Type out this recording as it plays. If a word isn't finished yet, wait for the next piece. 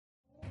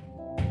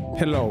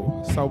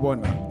Hello,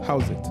 Sawubona,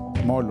 how's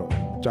it? Molo,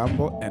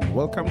 Jambo, and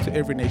welcome to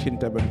Every Nation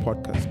Durban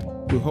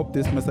podcast. We hope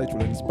this message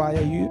will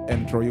inspire you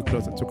and draw you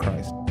closer to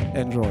Christ.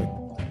 Enjoy.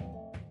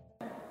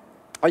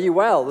 Are you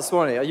well this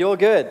morning? Are you all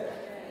good?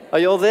 Are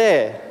you all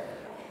there?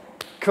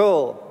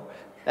 Cool.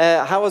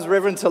 How was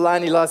Reverend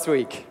Tolani last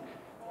week?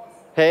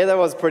 Hey, that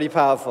was pretty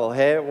powerful.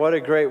 Hey, what a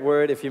great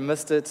word. If you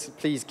missed it,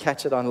 please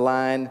catch it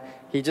online.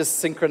 He just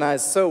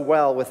synchronized so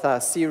well with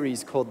our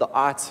series called The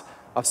Art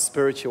of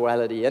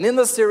Spirituality. And in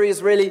this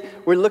series, really,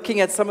 we're looking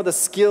at some of the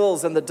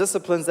skills and the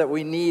disciplines that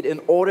we need in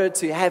order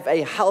to have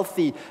a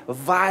healthy,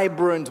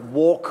 vibrant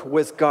walk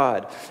with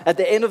God. At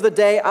the end of the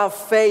day, our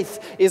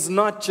faith is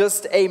not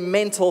just a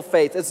mental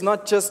faith. It's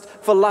not just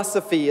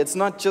philosophy. It's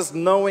not just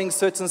knowing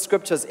certain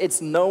scriptures. It's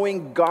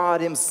knowing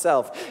God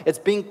Himself. It's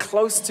being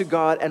close to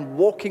God and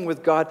walking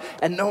with God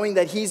and knowing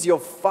that He's your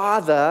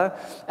Father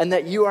and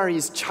that you are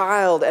His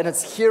child, and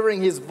it's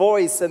hearing His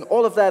voice and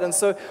all of that. And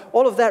so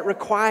all of that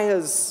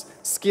requires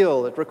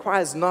skill, it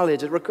requires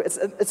knowledge,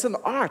 it's an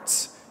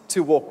art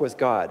to walk with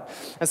God.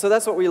 And so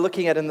that's what we're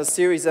looking at in this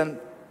series. And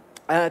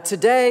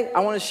today I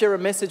want to share a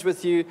message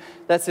with you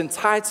that's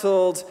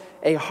entitled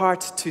A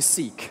Heart to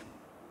Seek.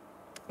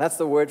 That's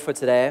the word for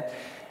today.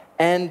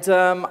 And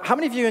how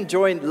many of you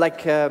enjoy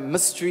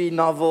mystery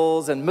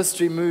novels and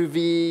mystery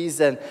movies,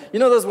 and you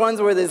know those ones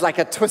where there's like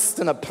a twist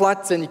and a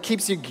plot and it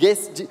keeps you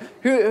guessing?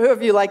 Who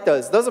of you like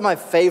those? Those are my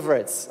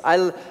favorites.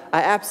 I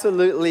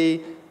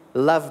absolutely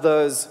love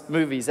those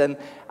movies. And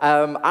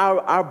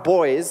our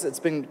boys, it's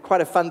been quite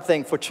a fun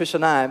thing for Trish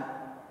and I.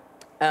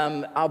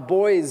 Our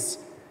boys,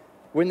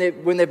 when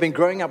they've been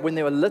growing up, when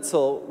they were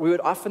little, we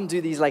would often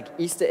do these like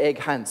Easter egg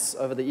hunts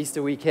over the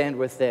Easter weekend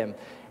with them.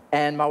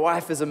 And my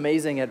wife is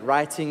amazing at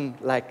writing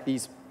like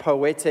these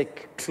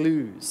poetic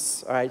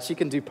clues. All right, she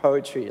can do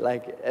poetry,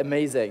 like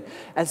amazing.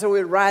 And so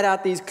we'd write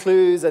out these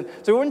clues, and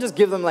so we wouldn't just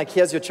give them like,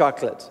 here's your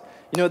chocolate.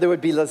 You know, there would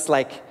be this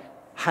like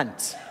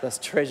hunt, this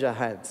treasure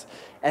hunt.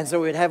 And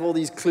so we'd have all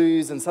these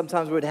clues, and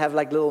sometimes we'd have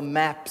like little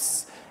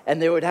maps, and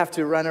they would have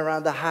to run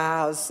around the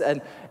house, and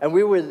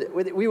we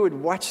would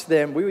watch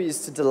them. We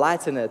used to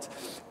delight in it.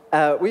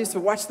 We used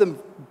to watch them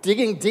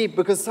digging deep,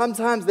 because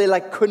sometimes they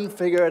like couldn't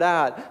figure it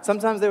out.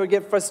 Sometimes they would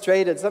get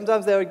frustrated.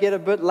 Sometimes they would get a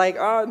bit like,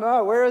 oh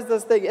no, where is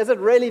this thing? Is it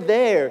really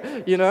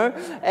there? You know?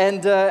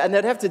 And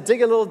they'd have to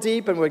dig a little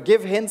deep, and we'd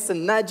give hints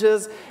and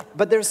nudges.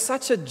 But there's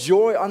such a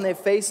joy on their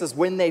faces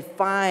when they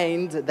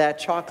find that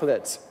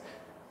chocolate.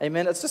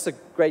 Amen. It's just a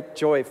great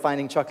joy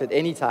finding chocolate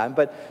anytime,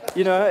 but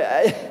you know,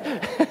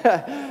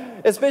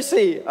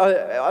 especially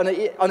on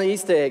an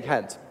Easter egg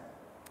hunt.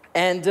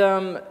 And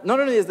not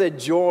only is there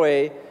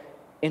joy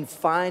in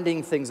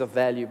finding things of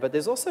value, but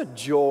there's also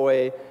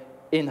joy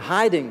in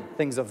hiding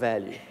things of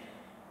value.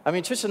 I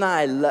mean, Trish and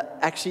I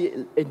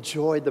actually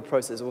enjoyed the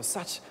process. It was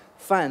such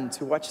fun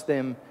to watch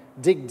them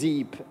dig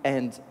deep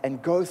and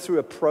go through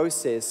a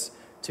process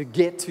to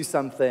get to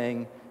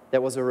something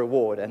that was a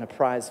reward and a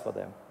prize for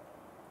them.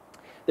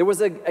 There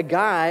was a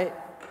guy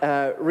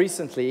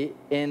recently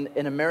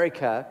in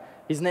America.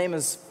 His name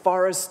is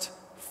Forrest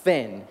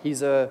Fenn.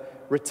 He's a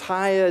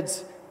retired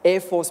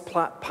Air Force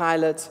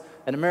pilot,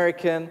 an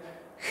American,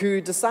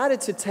 who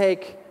decided to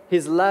take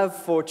his love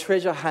for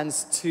treasure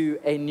hunts to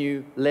a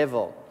new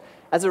level.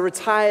 As a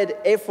retired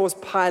Air Force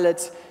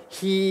pilot,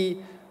 he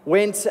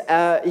went.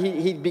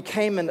 He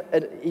became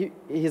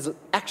his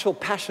actual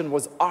passion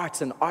was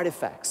art and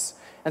artifacts.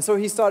 And so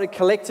he started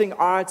collecting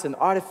art and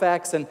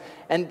artifacts, and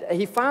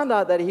he found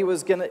out that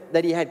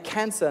he had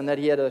cancer and that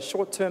he had a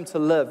short term to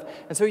live.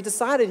 And so he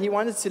decided he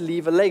wanted to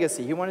leave a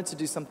legacy. He wanted to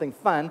do something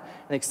fun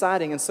and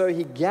exciting. And so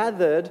he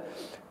gathered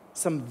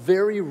some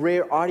very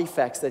rare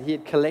artifacts that he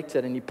had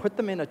collected, and he put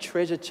them in a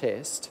treasure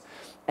chest,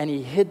 and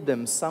he hid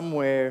them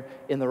somewhere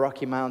in the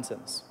Rocky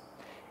Mountains.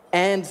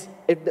 And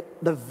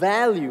the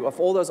value of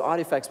all those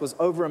artifacts was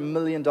over $1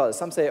 million.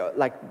 Some say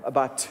like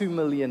about $2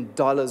 million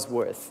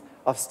worth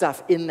of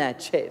stuff in that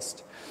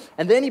chest.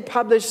 And then he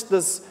published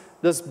this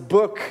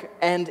book,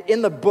 and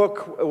in the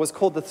book, it was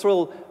called The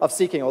Thrill of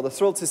Seeking, or The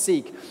Thrill to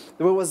Seek.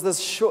 There was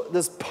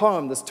this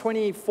poem, this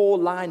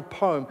 24-line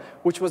poem,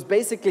 which was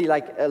basically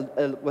like,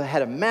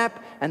 had a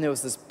map, and there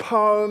was this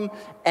poem,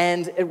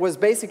 and it was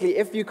basically,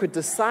 if you could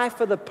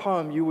decipher the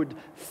poem, you would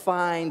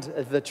find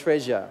the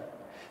treasure.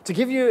 To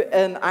give you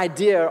an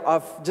idea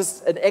of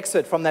just an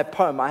excerpt from that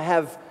poem, I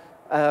have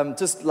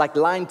just like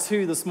line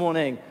 2 this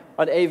morning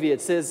on AV.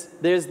 It says,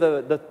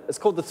 it's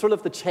called The Thrill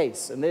of the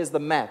Chase, and there's the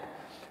map.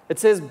 It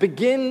says,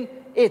 begin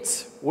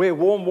it where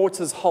warm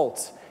waters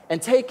halt,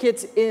 and take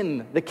it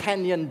in the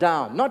canyon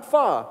down, not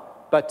far,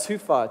 but too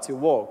far to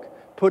walk.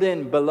 Put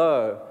in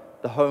below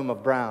the home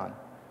of Brown.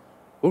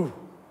 Ooh,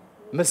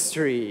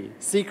 mystery,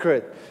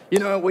 secret. You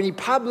know, when he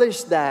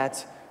published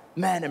that,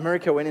 man,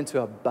 America went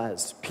into a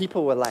buzz.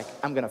 People were like,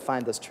 I'm going to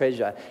find this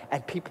treasure.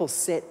 And people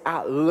set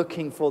out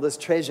looking for this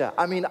treasure.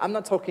 I mean, I'm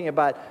not talking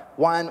about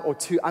 1 or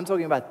 2. I'm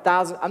talking about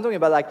thousands. I'm talking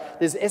about like,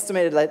 there's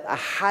estimated like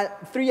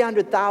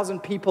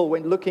 300,000 people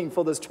went looking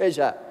for this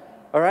treasure.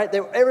 All right?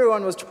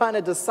 Everyone was trying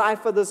to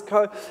decipher this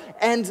code.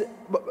 And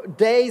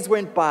days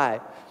went by.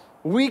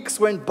 Weeks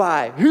went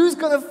by. Who's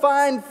going to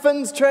find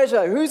Finn's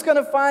treasure? Who's going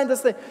to find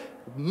this thing?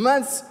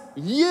 Months,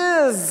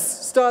 years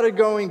started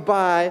going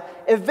by.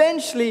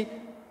 Eventually,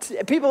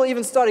 people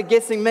even started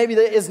guessing maybe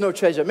there is no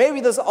treasure.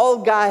 Maybe this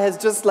old guy has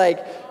just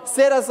like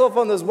set us off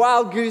on this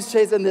wild goose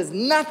chase and there's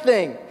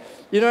nothing.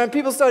 And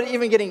people started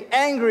even getting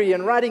angry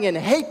and writing in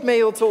hate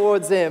mail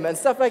towards him and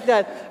stuff like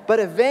that. But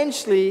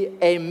eventually,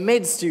 a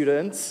med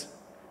student,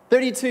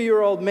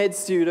 32-year-old med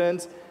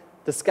student,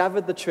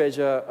 discovered the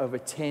treasure over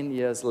 10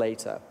 years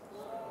later.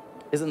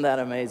 Isn't that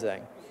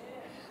amazing?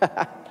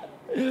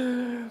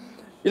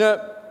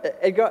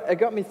 It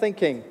got me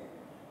thinking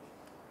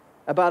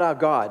about our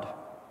God.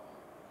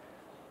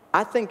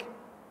 I think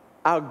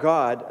our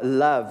God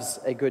loves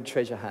a good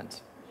treasure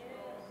hunt.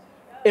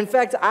 In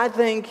fact, I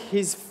think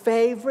his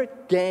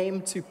favorite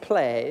game to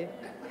play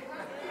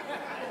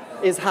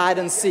is hide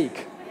and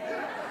seek.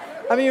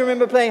 I mean, you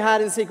remember playing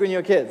hide and seek when you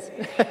were kids?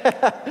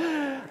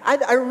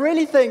 I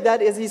really think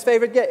that is his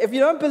favorite game. If you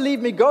don't believe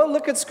me, go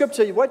look at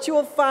Scripture. What you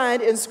will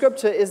find in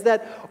Scripture is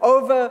that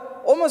over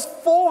almost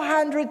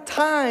 400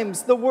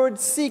 times the word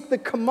seek, the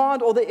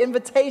command or the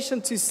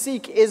invitation to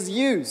seek is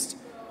used.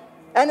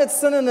 And its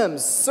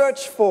synonyms: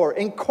 search for,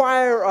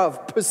 inquire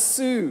of,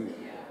 pursue.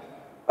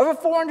 Over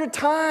 400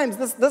 times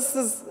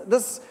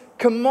this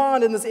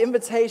command and this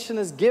invitation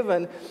is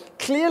given.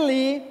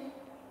 Clearly,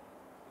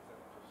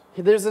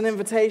 there's an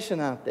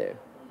invitation out there.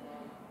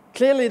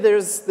 Clearly,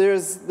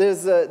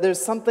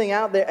 there's something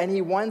out there, and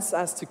he wants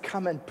us to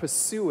come and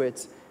pursue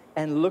it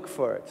and look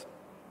for it.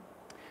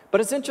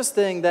 But it's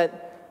interesting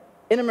that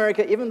in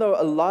America, even though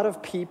a lot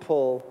of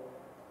people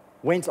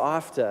went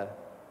after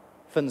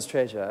Finn's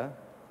treasure,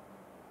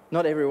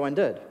 not everyone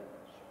did.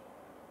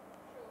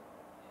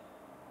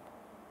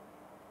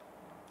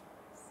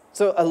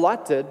 So a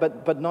lot did,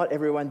 but not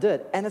everyone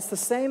did. And it's the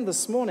same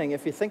this morning.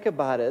 If you think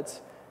about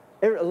it,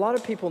 a lot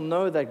of people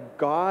know that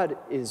God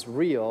is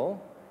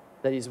real,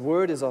 that his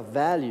word is of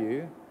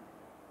value,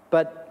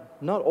 but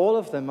not all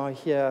of them are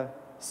here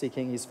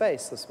seeking his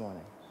face this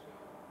morning.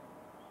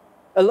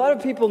 A lot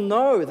of people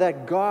know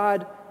that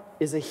God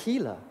is a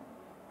healer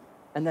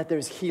and that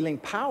there's healing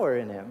power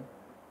in him,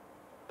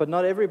 but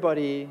not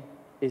everybody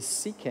is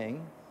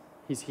seeking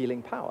his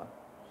healing power.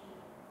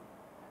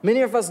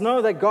 Many of us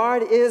know that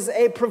God is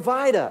a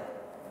provider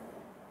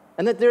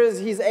and that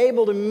he's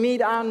able to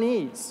meet our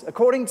needs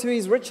according to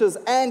his riches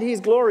and his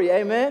glory.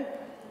 Amen?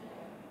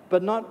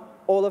 But not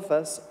all of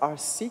us are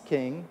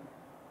seeking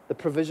the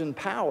provision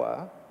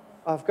power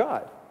of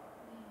God.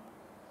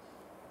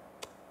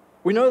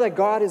 We know that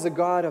God is a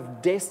God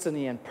of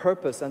destiny and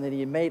purpose, and that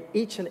he made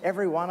each and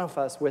every one of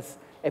us with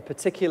a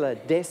particular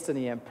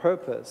destiny and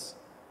purpose.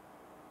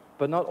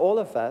 But not all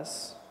of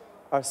us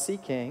are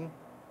seeking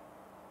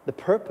the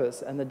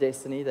purpose and the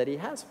destiny that he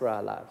has for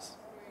our lives.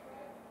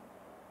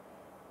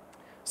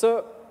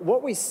 So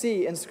what we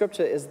see in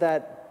Scripture is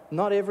that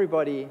not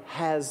everybody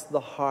has the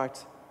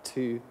heart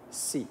to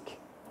seek.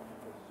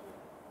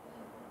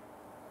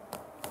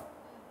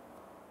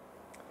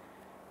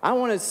 I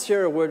want to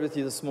share a word with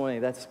you this morning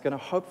that's going to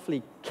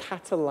hopefully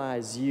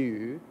catalyze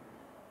you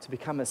to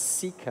become a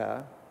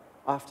seeker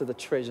after the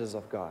treasures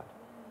of God.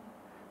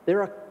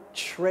 There are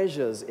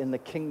treasures in the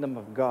kingdom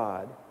of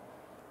God,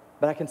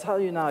 but I can tell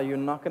you now, you're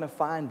not going to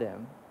find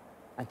them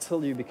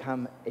until you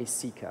become a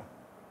seeker,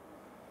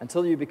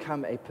 until you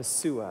become a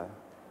pursuer,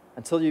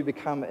 until you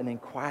become an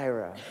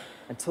inquirer,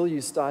 until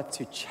you start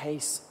to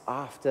chase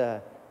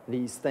after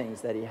these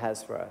things that he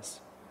has for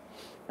us.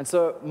 And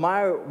so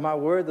my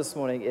word this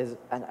morning is,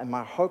 and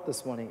my hope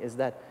this morning is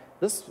that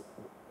this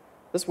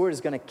word is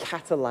going to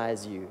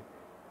catalyze you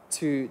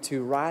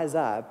to rise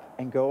up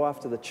and go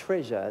after the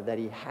treasure that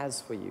he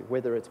has for you,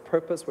 whether it's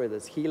purpose, whether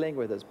it's healing,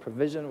 whether it's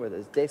provision, whether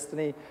it's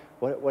destiny,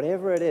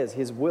 whatever it is,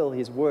 his will,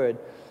 his word,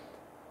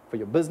 for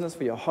your business,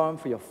 for your home,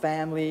 for your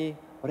family,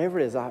 whatever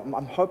it is.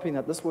 I'm hoping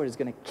that this word is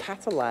going to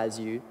catalyze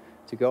you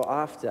to go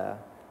after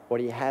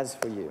what he has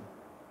for you.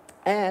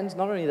 And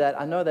not only that,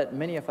 I know that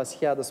many of us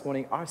here this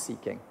morning are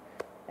seeking,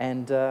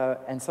 and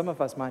some of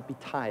us might be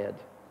tired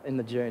in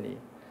the journey.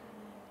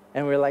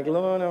 And we're like,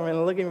 Lord, I've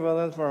been looking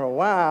for this for a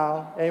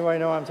while. Anybody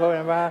know what I'm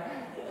talking about?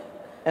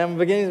 And I'm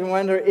beginning to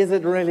wonder, is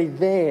it really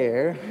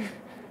there?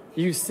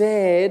 You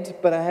said,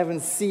 but I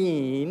haven't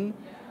seen.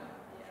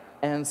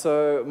 And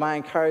so my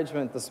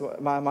encouragement,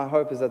 my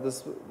hope is that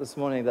this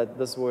morning that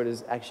this word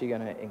is actually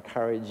going to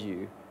encourage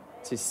you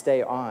to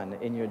stay on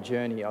in your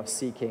journey of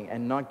seeking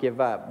and not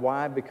give up.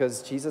 Why?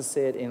 Because Jesus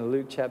said in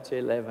Luke chapter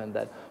 11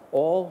 that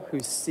all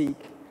who seek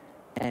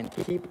and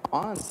keep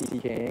on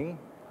seeking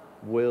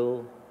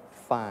will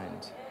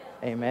find.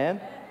 Amen?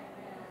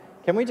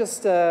 Can we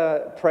just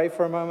pray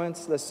for a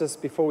moment? Let's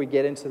just, before we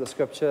get into the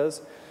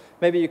scriptures,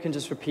 maybe you can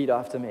just repeat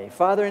after me.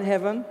 Father in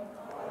heaven,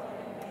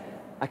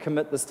 I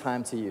commit this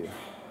time to you.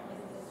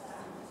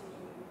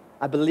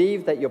 I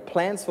believe that your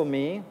plans for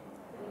me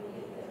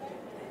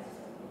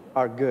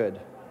are good,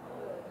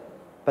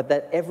 but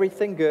that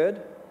everything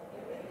good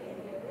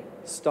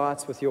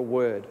starts with your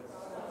word.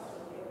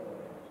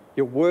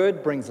 Your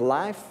word brings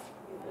life,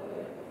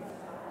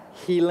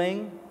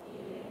 healing,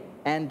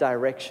 and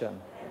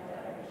direction.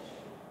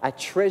 I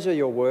treasure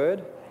your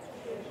word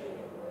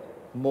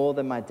more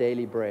than my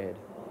daily bread.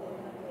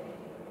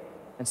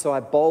 And so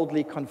I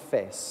boldly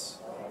confess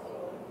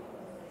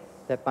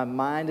that my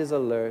mind is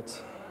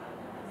alert,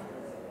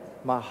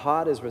 my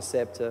heart is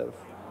receptive,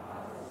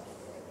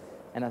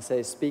 and I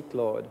say, speak,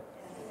 Lord,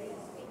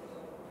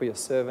 for your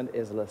servant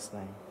is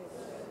listening.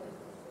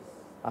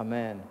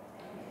 Amen.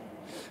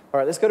 All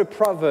right, let's go to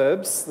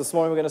Proverbs. This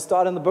morning we're going to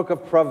start in the book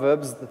of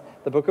Proverbs,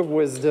 the book of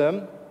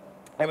wisdom,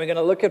 and we're going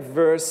to look at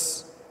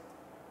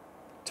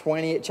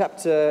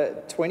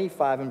chapter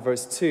 25 and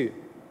verse 2.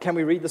 Can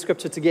we read the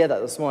scripture together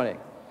this morning?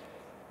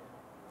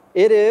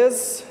 It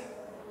is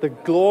the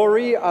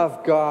glory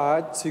of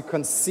God to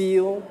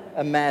conceal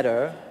a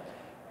matter,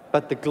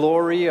 but the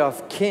glory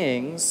of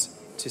kings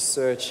to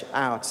search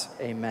out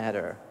a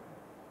matter.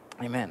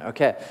 Amen.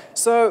 Okay,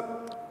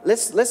 so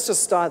let's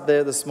just start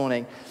there this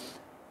morning.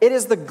 It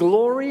is the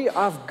glory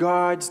of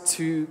God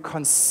to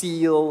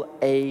conceal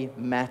a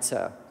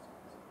matter.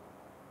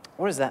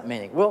 What does that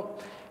mean? Well,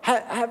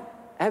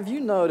 have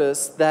you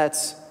noticed that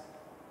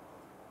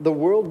the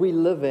world we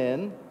live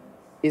in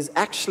is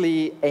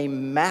actually a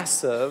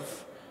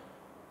massive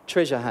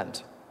treasure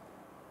hunt?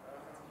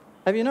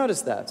 Have you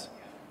noticed that?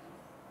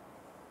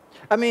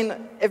 I mean,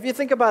 if you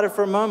think about it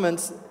for a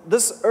moment,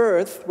 this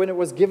earth, when it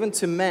was given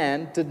to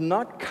man, did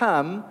not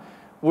come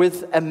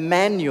with a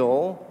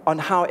manual on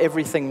how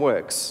everything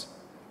works.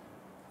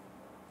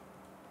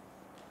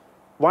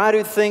 Why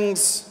do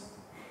things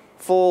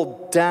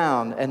fall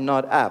down and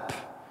not up?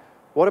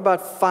 What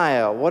about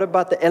fire? What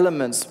about the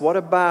elements? What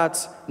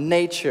about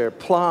nature,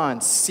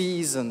 plants,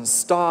 seasons,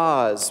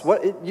 stars?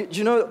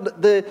 You know,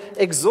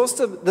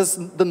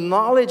 the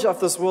knowledge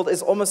of this world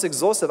is almost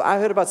exhaustive. I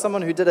heard about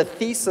someone who did a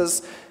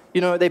thesis,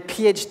 their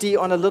PhD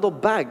on a little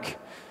bug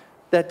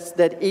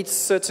that eats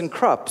certain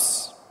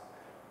crops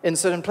in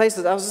certain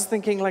places. I was just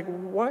thinking, like,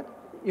 what?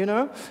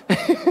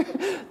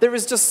 There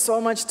is just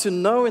so much to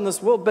know in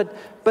this world, but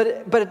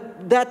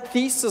that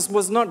thesis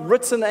was not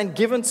written and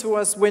given to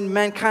us when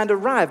mankind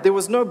arrived. There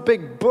was no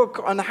big book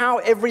on how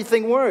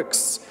everything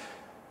works.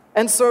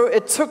 And so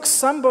it took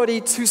somebody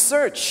to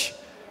search.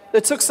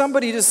 It took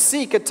somebody to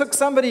seek. It took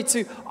somebody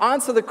to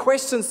answer the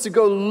questions, to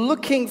go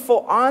looking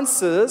for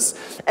answers.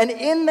 And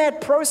in that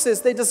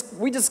process,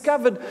 we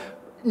discovered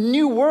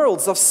new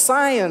worlds of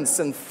science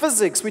and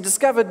physics. We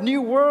discovered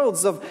new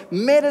worlds of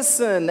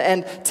medicine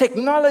and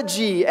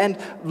technology and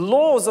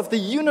laws of the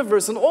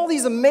universe and all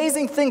these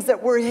amazing things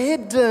that were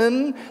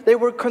hidden. They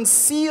were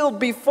concealed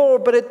before,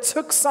 but it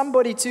took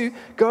somebody to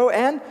go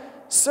and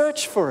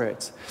search for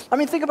it. I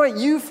mean, think about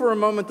you for a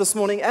moment this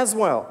morning as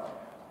well.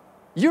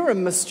 You're a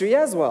mystery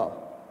as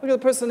well. Look at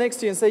the person next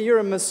to you and say, you're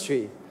a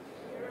mystery.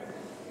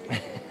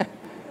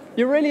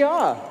 You really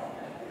are.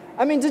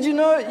 I mean, did you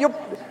know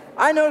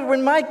I know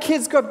when my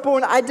kids got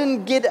born, I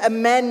didn't get a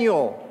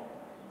manual.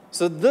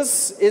 So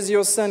this is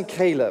your son,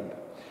 Caleb.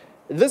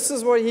 This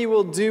is what he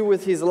will do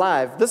with his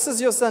life. This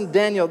is your son,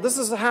 Daniel. This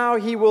is how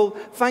he will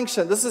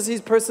function. This is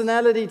his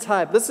personality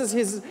type. This is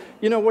his,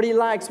 what he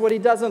likes, what he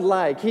doesn't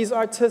like. He's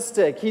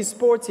artistic. He's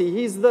sporty.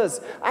 He's this.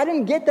 I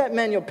didn't get that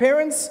manual.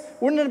 Parents,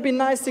 wouldn't it be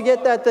nice to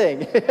get that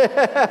thing?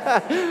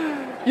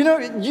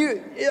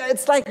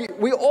 It's like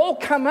we all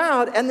come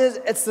out and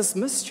it's this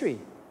mystery.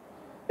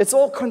 It's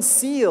all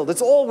concealed.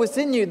 It's all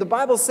within you. The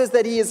Bible says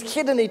that He has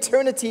hidden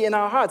eternity in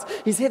our hearts.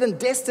 He's hidden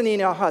destiny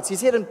in our hearts.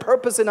 He's hidden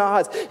purpose in our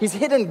hearts. He's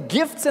hidden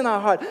gifts in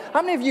our heart.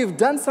 How many of you have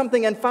done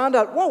something and found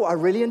out, whoa, I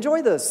really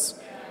enjoy this?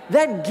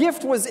 That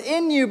gift was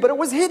in you, but it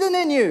was hidden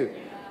in you.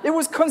 It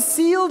was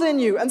concealed in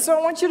you. And so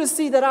I want you to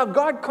see that our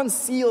God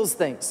conceals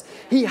things.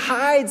 He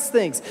hides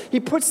things. He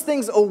puts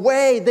things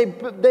away.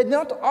 They're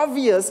not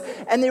obvious,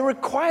 and they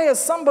require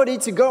somebody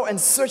to go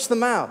and search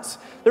them out.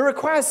 They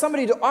require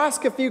somebody to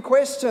ask a few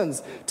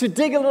questions, to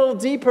dig a little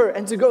deeper,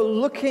 and to go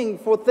looking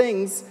for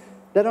things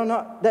that are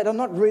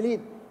not really,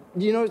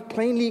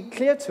 plainly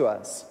clear to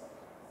us.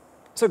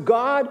 So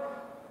God,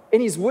 in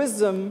His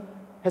wisdom,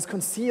 has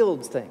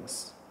concealed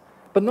things.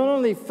 But not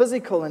only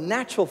physical and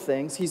natural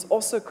things, He's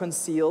also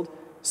concealed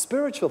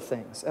spiritual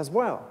things as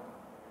well.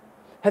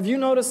 Have you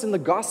noticed in the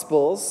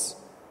Gospels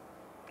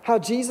how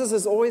Jesus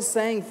is always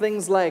saying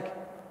things like,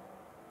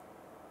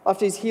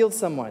 after He's healed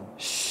someone,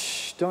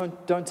 shh,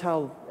 don't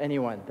tell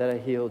anyone that I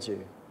healed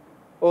you.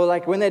 Or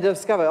like when they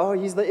discover, oh,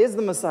 He is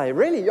the Messiah.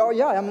 Really? Oh,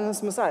 yeah, I'm the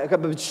Messiah. Okay,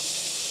 but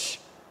shh,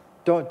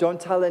 don't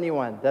tell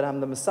anyone that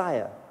I'm the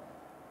Messiah.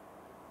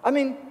 I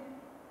mean,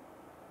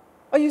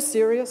 are you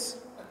serious?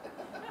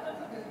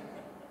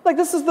 Like,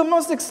 this is the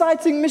most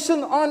exciting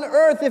mission on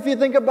earth, if you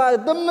think about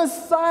it. The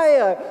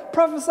Messiah,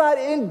 prophesied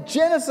in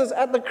Genesis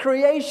at the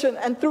creation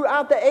and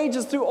throughout the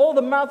ages, through all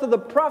the mouth of the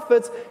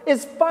prophets,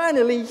 is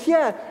finally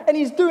here. And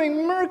He's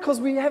doing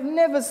miracles we have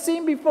never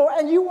seen before.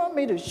 And you want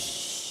me to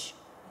shh?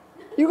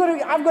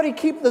 I've got to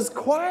keep this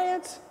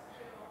quiet?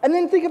 And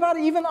then think about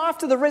it, even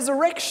after the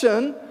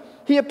resurrection,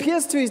 He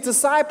appears to his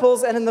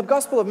disciples, and in the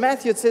Gospel of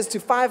Matthew, it says to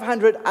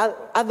 500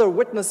 other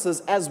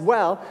witnesses as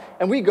well.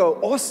 And we go,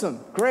 awesome,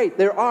 great.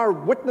 There are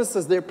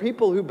witnesses. There are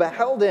people who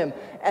beheld him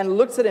and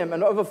looked at him.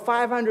 And over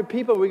 500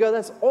 people, we go,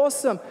 that's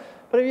awesome.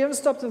 But have you ever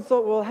stopped and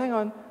thought, well, hang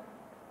on,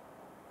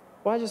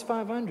 why just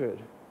 500?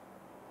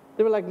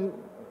 There were like a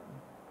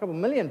couple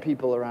million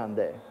people around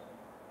there.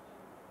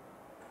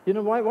 You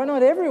know, why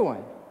not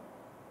everyone?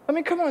 I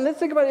mean, come on, let's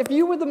think about it. If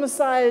you were the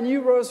Messiah and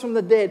you rose from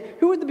the dead,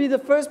 who would be the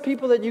first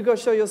people that you go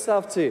show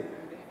yourself to?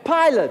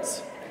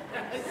 Pilate,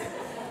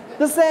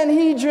 the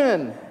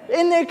Sanhedrin,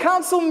 in their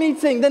council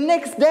meeting the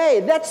next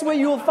day. That's where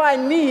you'll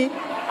find me.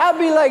 I'll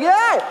be like,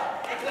 hey,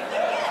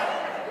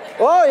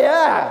 oh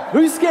yeah,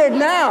 who's scared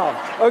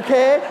now?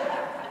 Okay,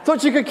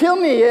 thought you could kill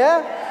me,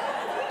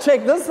 yeah?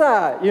 Check this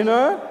out, you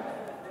know?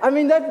 I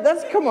mean,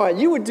 that's, come on,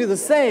 you would do the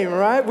same,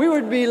 right? We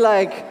would be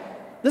like,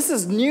 this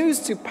is news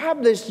to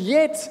publish,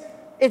 yet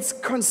it's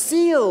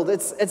concealed,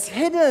 it's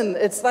hidden.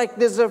 It's like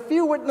there's a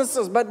few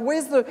witnesses, but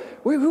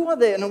who are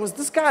they? And it was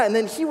this guy, and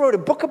then he wrote a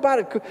book about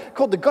it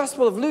called the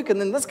Gospel of Luke,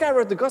 and then this guy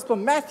wrote the Gospel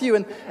of Matthew,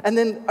 and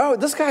then, oh,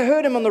 this guy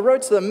heard him on the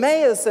road to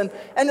Emmaus, and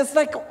it's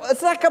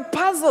like a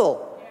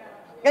puzzle.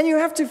 And you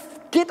have to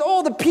get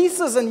all the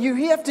pieces, and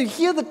you have to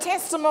hear the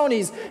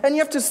testimonies, and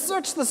you have to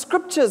search the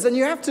scriptures, and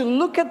you have to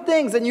look at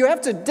things, and you have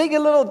to dig a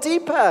little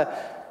deeper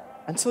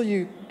until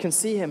you can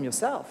see him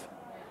yourself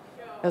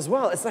as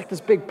well. It's like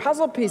this big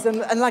puzzle piece. And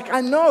like,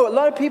 I know a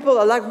lot of people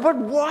are like, but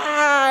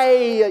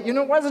why? You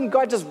know, why doesn't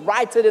God just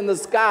write it in the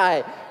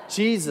sky?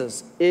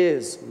 Jesus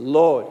is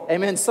Lord.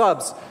 Amen,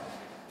 subs.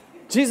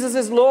 Jesus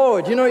is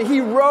Lord. You know,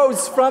 he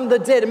rose from the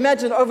dead.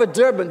 Imagine over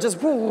Durban, just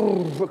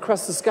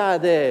across the sky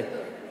there.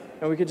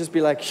 And we could just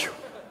be like, phew,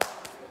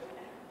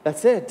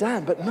 that's it,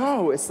 done. But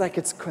no, it's like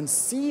it's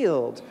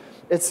concealed.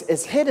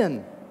 It's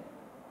hidden.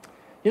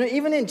 You know,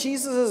 even in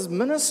Jesus'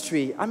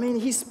 ministry, I mean,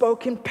 he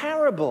spoke in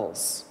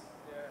parables.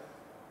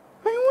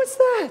 I mean, what's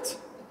that?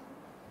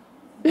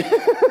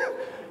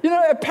 You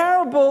know, a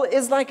parable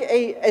is like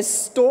a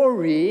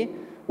story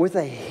with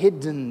a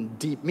hidden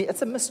deep meaning.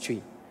 It's a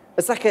mystery.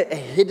 It's like a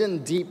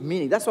hidden deep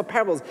meaning. That's what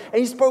parables. And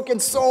he spoke in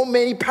so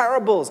many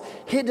parables.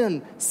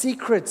 Hidden,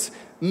 secrets,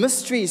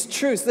 mysteries,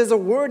 truths. There's a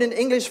word in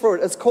English for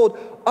it. It's called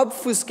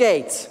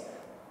obfuscate.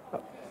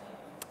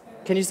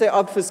 Can you say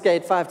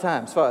obfuscate 5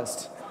 times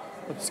first?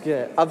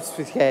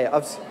 Obfuscate.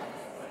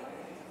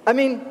 I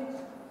mean,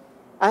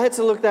 I had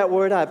to look that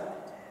word up.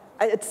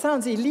 It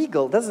sounds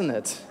illegal, doesn't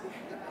it?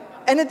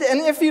 And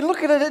if you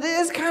look at it, it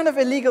is kind of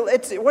illegal.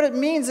 What it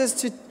means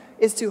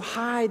is to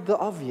hide the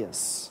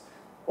obvious,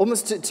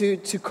 almost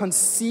to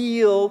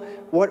conceal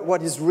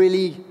what is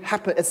really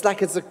happening. It's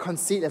like it's a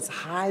conceal. It's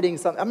hiding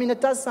something. I mean,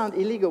 it does sound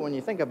illegal when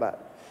you think about it.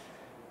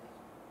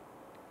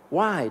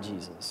 Why,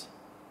 Jesus?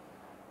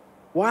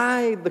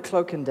 Why the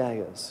cloak and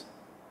daggers?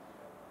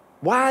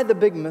 Why the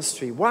big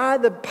mystery? Why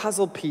the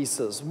puzzle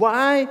pieces?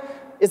 Why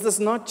is this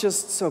not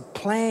just so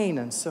plain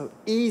and so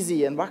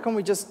easy? And why can't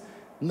we just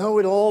know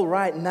it all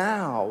right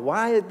now?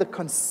 Why the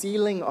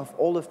concealing of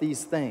all of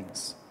these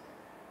things?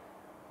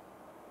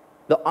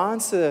 The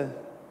answer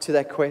to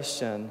that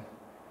question,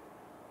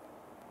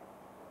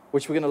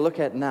 which we're going to look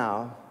at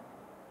now,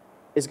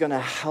 is going to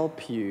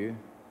help you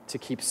to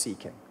keep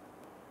seeking.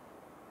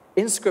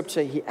 In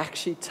Scripture, he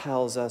actually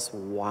tells us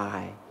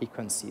why he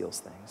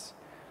conceals things.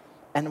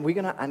 And we're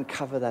going to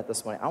uncover that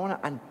this morning. I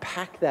want to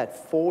unpack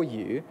that for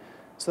you,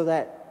 so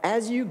that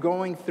as you're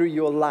going through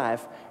your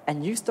life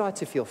and you start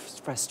to feel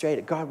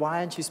frustrated, God, why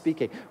aren't you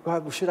speaking?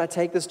 God, should I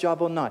take this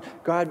job or not?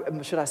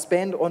 God, should I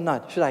spend or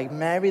not? Should I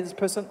marry this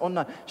person or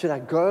not? Should I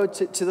go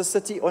to the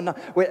city or not?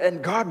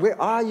 And God,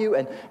 where are you?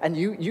 And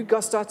you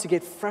start to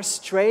get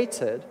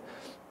frustrated.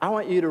 I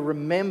want you to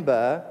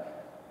remember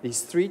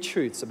these 3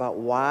 truths about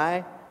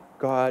why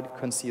God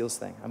conceals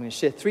things. I'm going to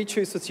share 3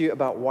 truths with you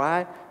about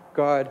why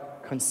God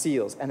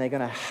conceals, and they're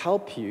going to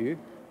help you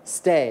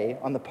stay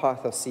on the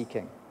path of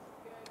seeking.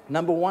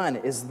 Number 1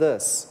 is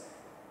this: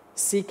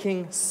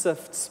 seeking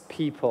sifts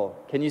people.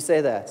 Can you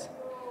say that?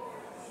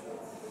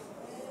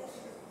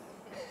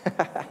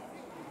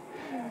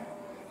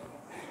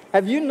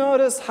 Have you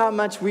noticed how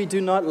much we do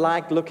not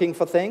like looking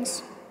for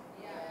things?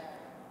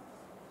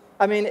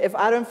 I mean, if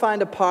I don't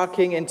find a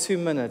parking in 2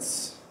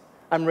 minutes,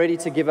 I'm ready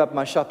to give up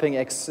my shopping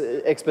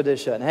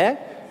expedition, hey?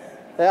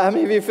 How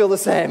many of you feel the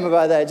same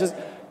about that? Just,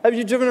 have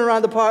you driven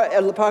around the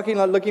parking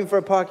lot looking for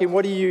a parking?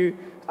 What do you...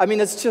 I mean,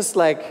 it's just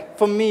like,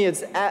 for me,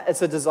 it's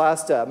a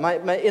disaster.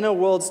 My inner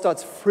world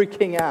starts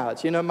freaking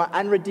out. You know, my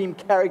unredeemed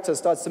character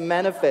starts to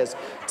manifest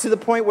to the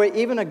point where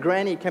even a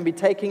granny can be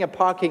taking a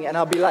parking and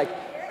I'll be like,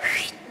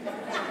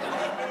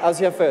 I was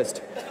here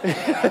first.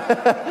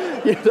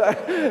 You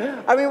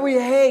know? I mean, we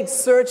hate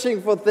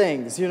searching for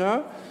things, you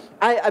know?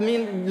 I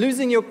mean,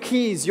 losing your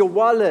keys, your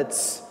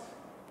wallets.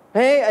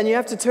 Hey, and you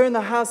have to turn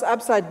the house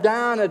upside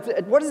down.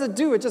 What does it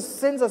do? It just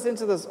sends us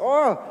into this,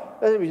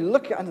 you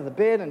look under the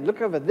bed and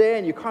look over there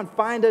and you can't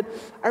find it.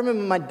 I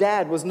remember my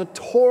dad was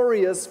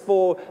notorious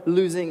for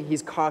losing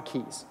his car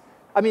keys.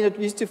 I mean, it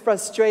used to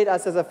frustrate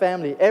us as a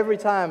family. Every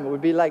time it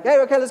would be like, hey,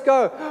 okay, let's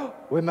go.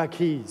 Where are my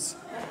keys?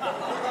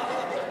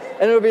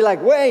 And it would be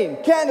like, Wayne,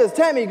 Candace,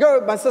 Tammy,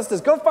 go, my sisters,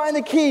 go find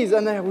the keys.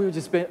 And then we would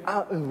just be,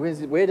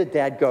 where did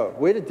Dad go?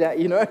 Where did Dad,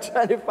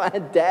 trying to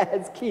find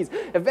Dad's keys.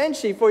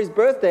 Eventually, for his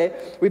birthday,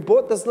 we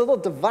bought this little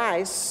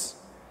device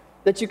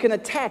that you can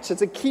attach.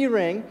 It's a key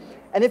ring.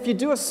 And if you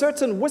do a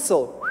certain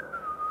whistle,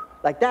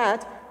 like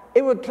that,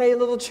 it would play a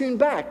little tune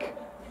back.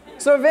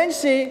 So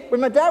eventually, when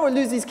my dad would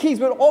lose his keys,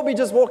 we'd all be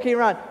just walking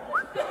around.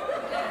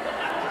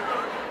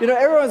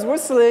 Everyone's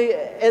whistling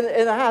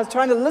in the house,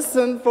 trying to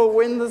listen for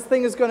when this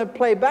thing is going to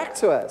play back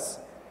to us.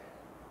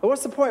 But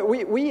what's the point?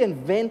 We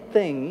invent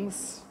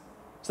things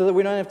so that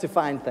we don't have to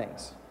find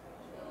things.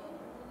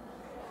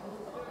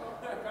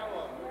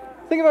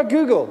 Think about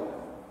Google.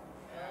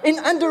 In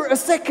under a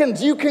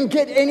second, you can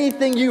get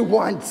anything you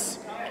want.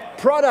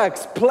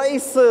 Products,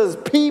 places,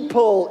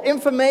 people,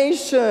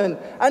 information,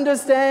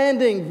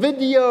 understanding,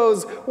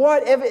 videos,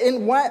 whatever.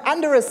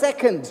 Under a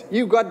second,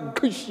 you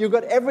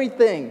got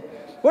everything.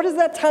 What does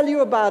that tell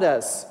you about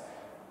us?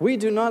 We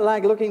do not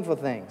like looking for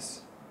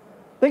things.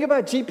 Think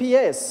about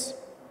GPS.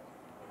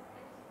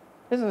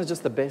 Isn't it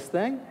just the best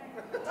thing?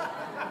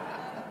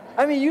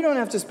 I mean, you don't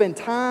have to spend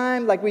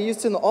time like we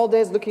used to in the old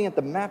days looking at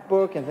the map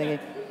book and thinking,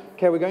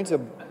 okay, we're going to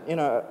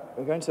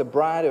a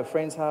bride or a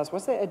friend's house.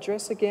 What's their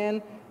address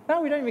again? No,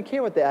 we don't even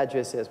care what the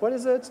address is. What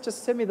is it?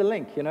 Just send me the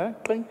link,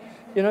 Cling.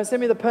 Send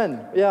me the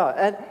pin.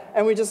 Yeah,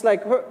 and we just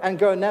and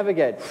go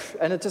navigate.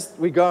 And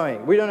we're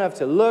going. We don't have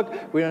to look.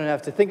 We don't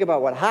have to think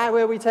about what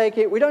highway we take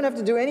it. We don't have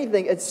to do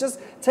anything. It's just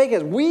take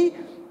it. We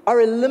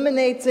are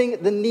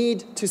eliminating the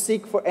need to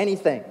seek for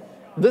anything.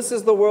 This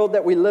is the world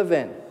that we live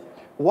in.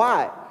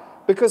 Why?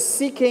 Because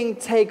seeking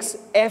takes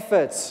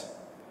effort,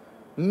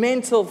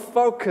 mental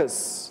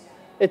focus.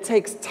 It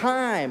takes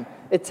time.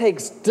 It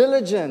takes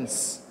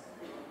diligence.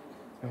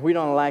 We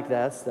don't like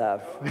that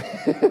stuff.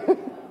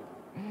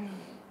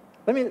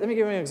 Let me give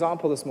you an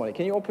example this morning.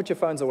 Can you all put your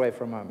phones away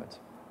for a moment?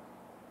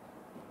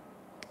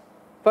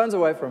 Phones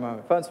away for a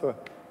moment. Come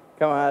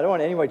on, I don't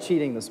want anyone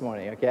cheating this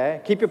morning,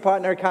 okay? Keep your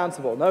partner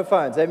accountable. No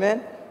phones,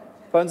 amen?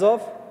 Phones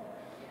off?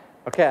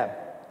 Okay.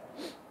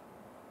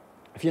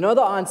 If you know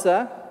the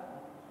answer,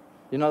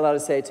 you're not allowed to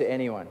say it to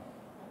anyone.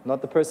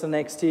 Not the person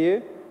next to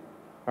you,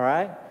 all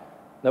right?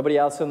 Nobody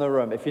else in the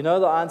room. If you know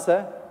the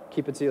answer,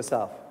 keep it to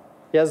yourself.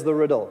 Here's the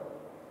riddle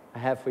I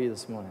have for you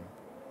this morning.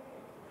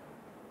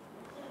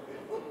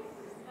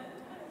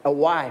 A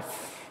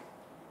wife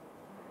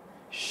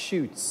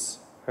shoots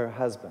her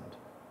husband,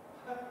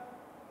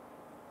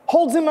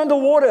 holds him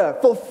underwater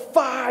for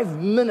 5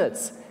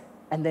 minutes,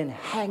 and then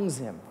hangs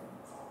him.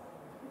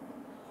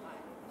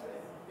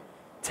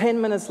 10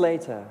 minutes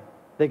later,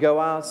 they go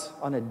out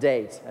on a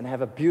date and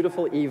have a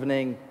beautiful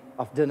evening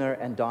of dinner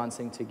and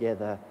dancing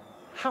together.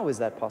 How is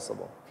that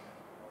possible?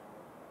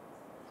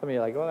 Some of you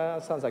are like, well,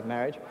 that sounds like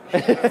marriage.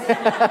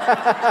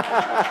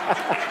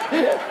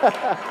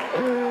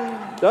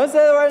 Don't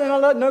say the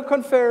word, no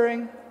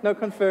conferring, no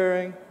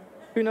conferring.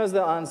 Who knows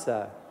the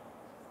answer?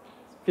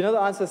 If you know the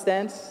answer,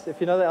 stand.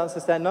 If you know the answer,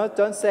 stand. No,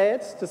 don't say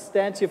it. Just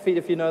stand to your feet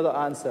if you know the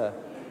answer.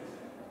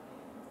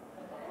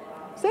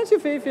 Stand to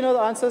your feet if you know the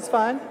answer, it's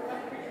fine.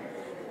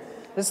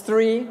 There's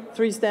three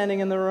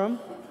standing in the room.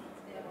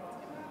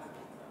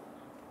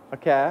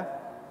 Okay.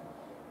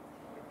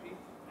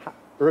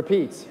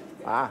 Repeat.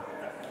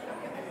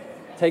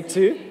 Take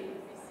two.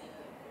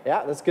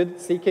 Yeah, that's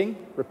good. Seeking.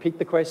 Repeat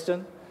the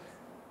question.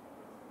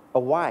 A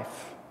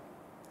wife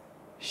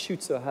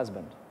shoots her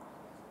husband,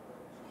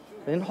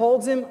 then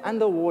holds him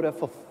underwater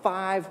for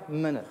 5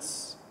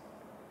 minutes,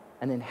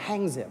 and then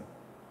hangs him.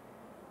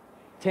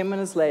 10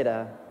 minutes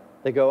later,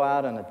 they go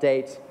out on a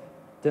date,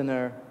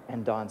 dinner,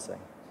 and dancing.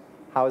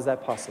 How is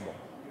that possible?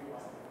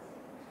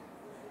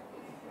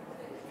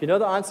 If you know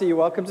the answer, you're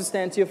welcome to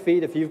stand to your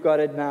feet if you've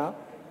got it now.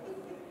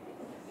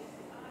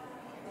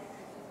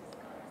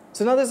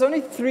 So now there's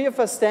only 3 of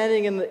us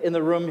standing in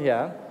the room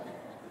here.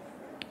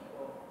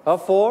 Oh,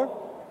 4?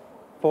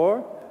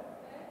 4?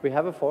 We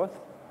have a 4th.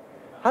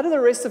 How do the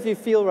rest of you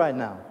feel right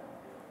now?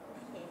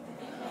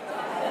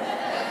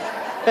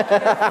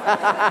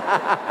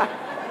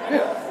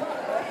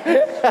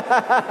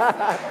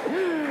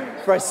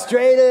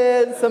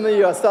 Frustrated. Some of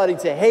you are starting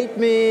to hate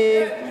me.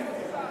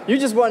 You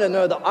just want to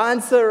know the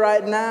answer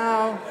right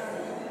now.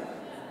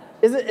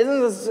 Isn't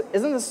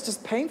this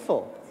just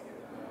painful?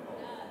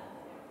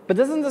 But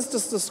doesn't this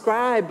just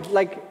describe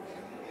I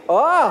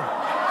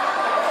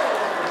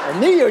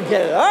knew you'd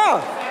get it.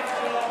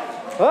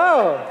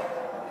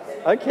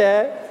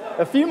 Okay.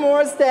 A few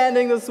more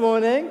standing this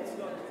morning.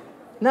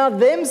 Now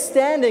them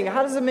standing,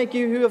 how does it make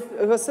you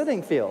who are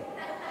sitting feel?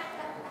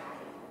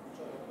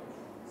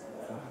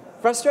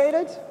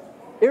 Frustrated?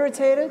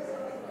 Irritated?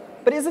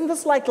 But isn't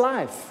this like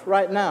life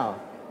right now?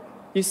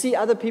 You see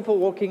other people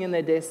walking in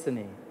their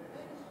destiny.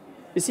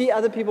 You see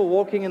other people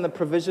walking in the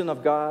provision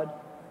of God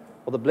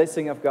or the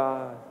blessing of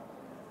God,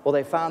 or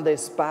they found their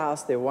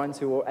spouse, their one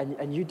to,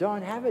 and you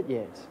don't have it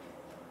yet.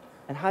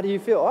 And how do you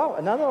feel? Oh,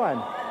 another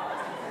one.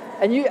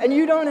 And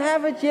you don't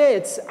have it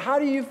yet. How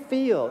do you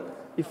feel?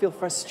 You feel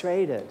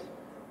frustrated.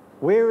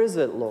 Where is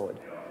it, Lord?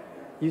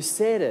 You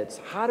said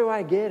it. How do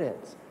I get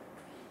it?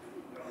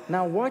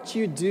 Now, what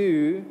you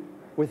do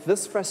with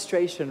this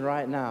frustration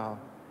right now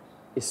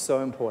is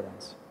so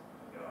important.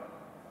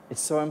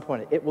 It's so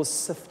important. It will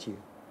sift you.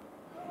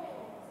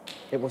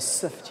 It will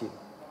sift you.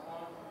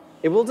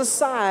 It will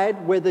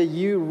decide whether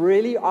you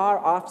really are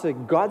after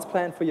God's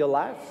plan for your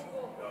life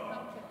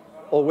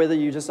or whether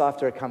you're just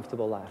after a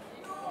comfortable life.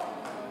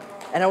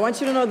 And I want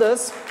you to know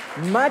this,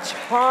 much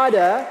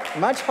harder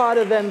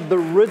than the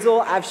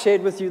riddle I've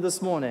shared with you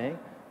this morning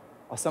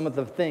are some of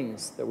the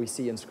things that we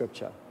see in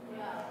Scripture.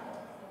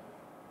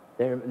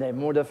 They're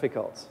more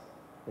difficult.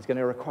 It's going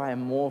to require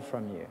more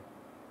from you.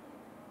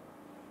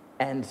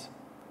 And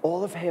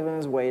all of heaven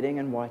is waiting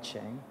and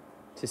watching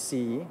to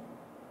see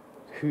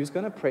who's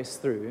going to press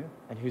through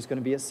and who's going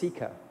to be a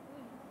seeker,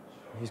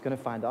 who's going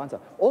to find the answer.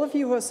 All of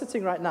you who are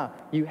sitting right now,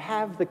 you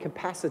have the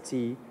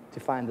capacity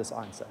to find this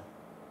answer.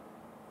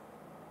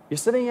 You're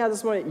sitting here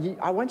this morning,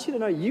 I want you to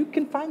know you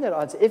can find that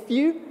answer. If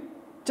you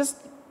just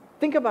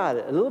think about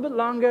it a little bit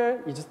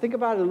longer, you just think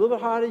about it a little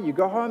bit harder, you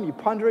go home, you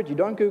ponder it, you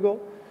don't Google.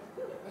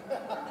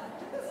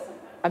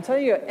 I'm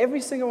telling you,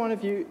 every single one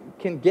of you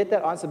can get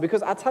that answer,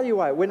 because I'll tell you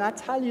why. When I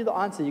tell you the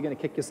answer, you're going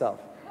to kick yourself.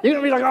 You're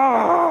going to be like,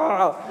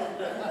 oh,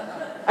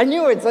 I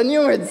knew it.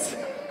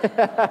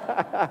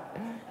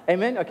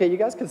 Amen? Okay, you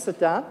guys can sit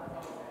down.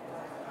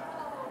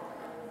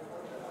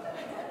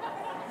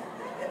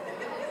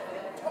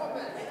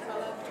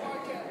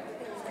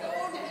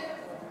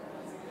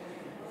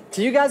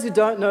 To you guys who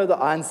don't know the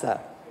answer,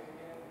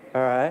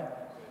 all right,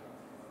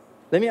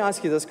 let me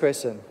ask you this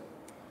question.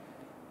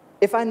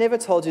 If I never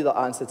told you the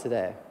answer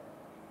today,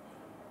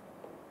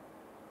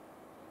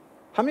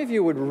 how many of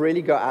you would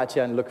really go out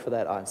here and look for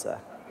that answer?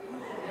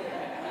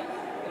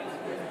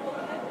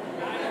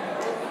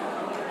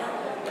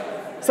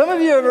 Some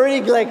of you are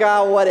really like,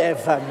 oh,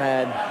 whatever,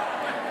 man.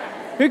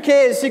 Who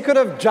cares? She could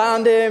have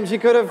drowned him. She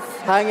could have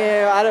hung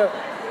him.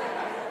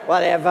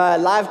 Whatever.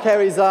 Life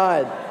carries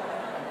on.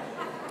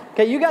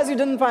 Okay, you guys who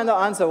didn't find the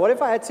answer, what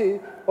if I had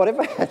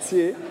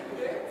to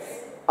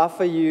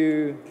offer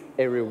you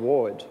a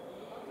reward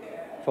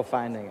for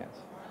finding it?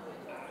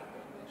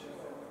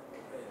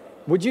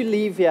 Would you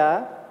leave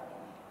here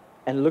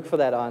and look for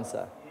that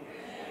answer?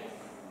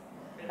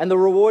 And the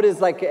reward is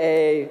like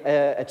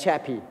a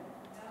chappie.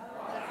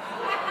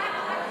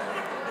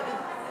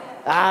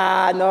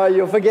 No,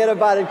 you'll forget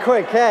about it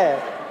quick, hey?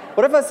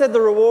 What if I said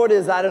the reward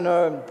is, I don't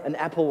know, an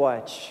Apple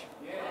Watch?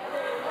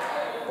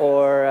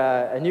 Or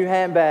a new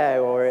handbag,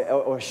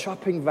 or a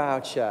shopping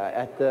voucher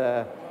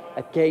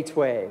at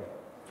Gateway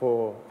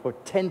for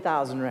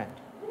 10,000 Rand?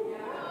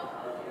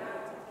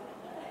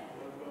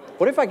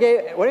 What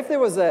if there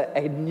was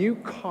a new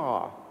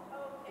car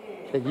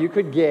that you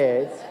could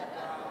get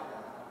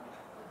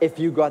if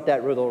you got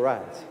that riddle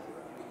right?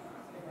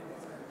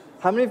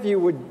 How many of you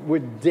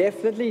would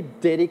definitely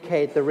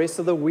dedicate the rest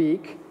of the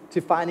week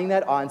to finding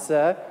that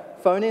answer,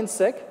 phone in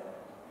sick,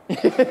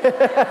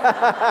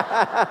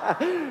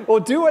 or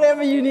do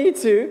whatever you need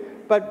to,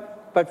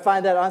 but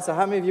find that answer?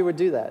 How many of you would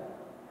do that?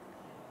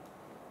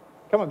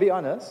 Come on, be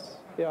honest.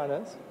 Be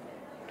honest.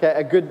 Okay,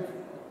 a good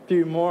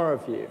few more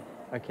of you.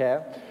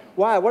 Okay.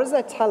 Why? What does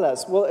that tell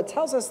us? Well, it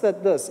tells us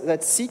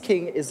that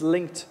seeking is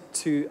linked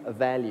to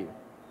value.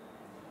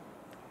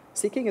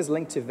 Seeking is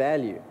linked to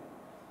value.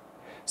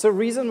 So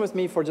reason with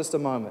me for just a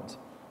moment.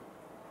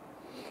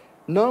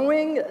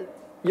 Knowing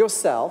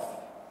yourself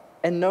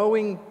and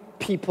knowing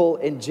people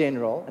in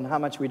general and how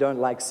much we don't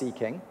like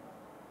seeking,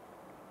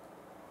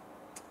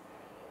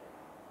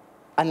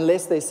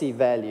 unless they see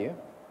value,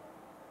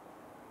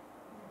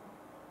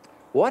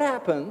 what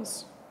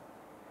happens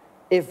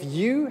if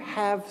you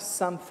have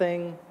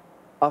something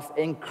of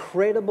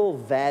incredible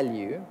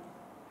value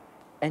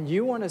and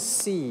you want to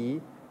see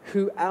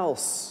who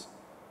else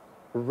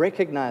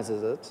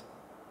recognizes it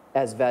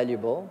as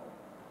valuable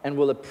and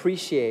will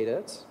appreciate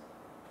it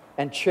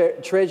and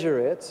treasure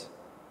it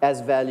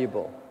as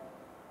valuable?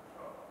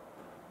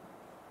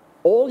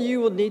 All you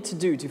will need to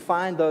do to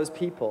find those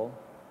people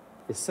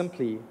is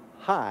simply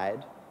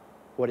hide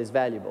what is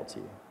valuable to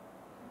you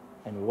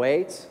and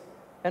wait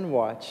and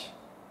watch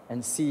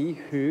and see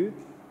who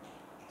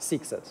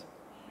seeks it.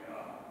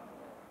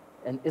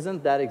 And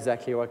isn't that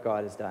exactly what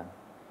God has done?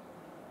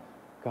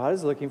 God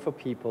is looking for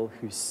people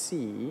who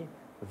see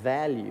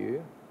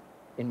value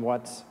in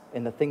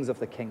the things of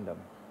the kingdom.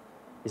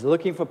 He's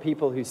looking for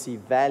people who see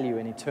value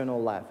in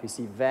eternal life, who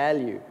see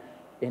value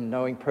in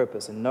knowing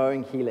purpose and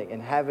knowing healing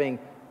and having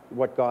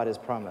what God has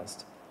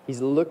promised.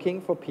 He's looking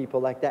for people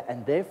like that,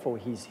 and therefore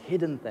He's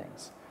hidden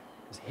things.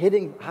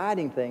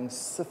 Hiding things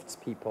sifts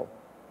people.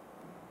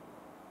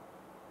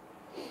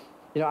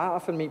 You know, I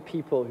often meet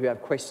people who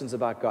have questions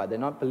about God. They're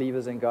not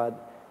believers in God,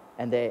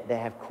 and they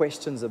have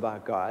questions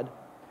about God.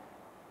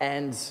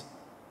 And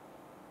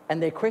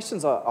their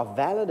questions are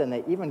valid, and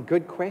they're even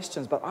good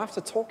questions. But after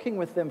talking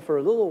with them for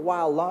a little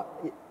while,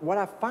 what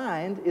I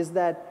find is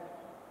that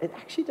it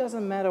actually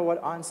doesn't matter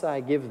what answer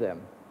I give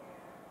them.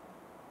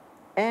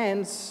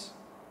 And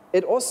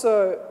it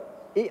also,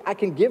 I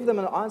can give them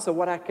an answer.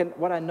 What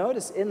I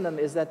notice in them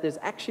is that there's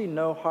actually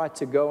no heart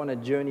to go on a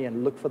journey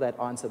and look for that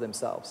answer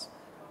themselves.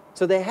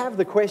 So they have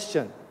the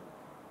question,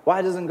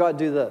 Why doesn't God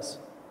do this?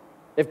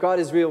 If God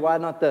is real, why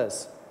not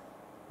this?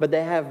 But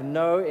they have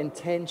no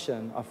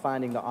intention of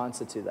finding the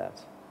answer to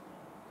that.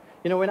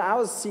 You know, when I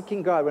was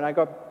seeking God, when I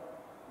got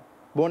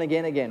born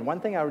again, one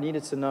thing I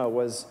needed to know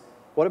was,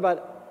 what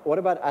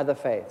about other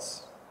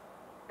faiths?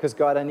 Because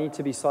God, I need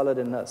to be solid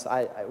in this.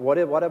 What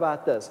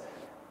about this?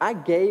 I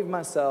gave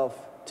myself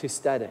to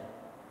studying.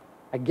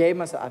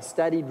 I've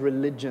studied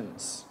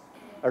religions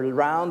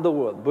around the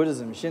world: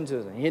 Buddhism,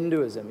 Shintoism,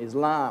 Hinduism,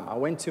 Islam. I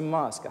went to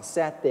mosque. I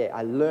sat there.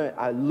 I learned.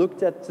 I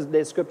looked at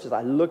their scriptures.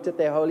 I looked at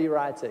their holy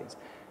writings.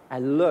 I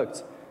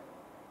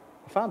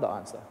found the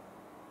answer.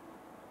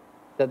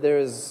 That there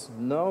is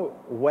no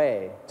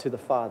way to the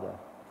Father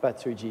but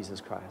through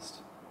Jesus Christ.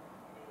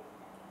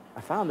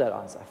 I found that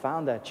answer. I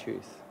found that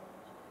truth.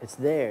 It's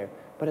there.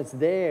 But it's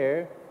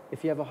there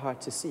if you have a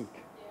heart to seek.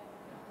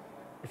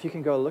 If you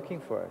can go looking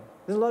for it.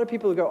 There's a lot of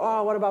people who go,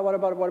 oh, what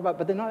about?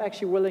 But they're not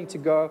actually willing to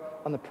go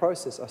on the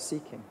process of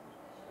seeking.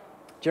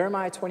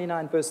 Jeremiah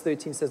 29 verse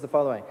 13 says the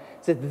following.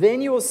 It says,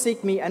 then you will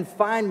seek me and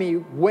find me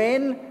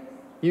when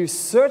you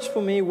search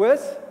for me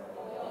with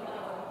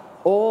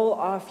all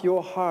of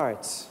your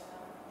heart.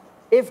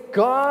 If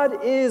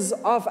God is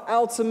of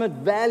ultimate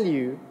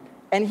value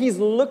and He's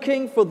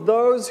looking for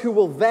those who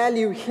will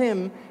value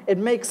Him, it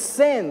makes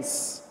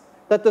sense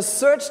that the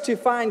search to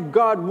find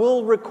God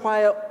will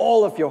require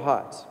all of your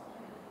heart.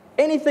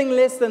 Anything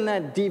less than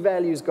that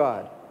devalues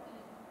God.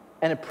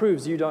 And it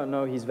proves you don't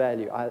know His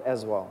value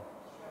as well.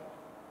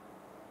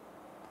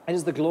 It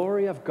is the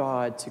glory of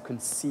God to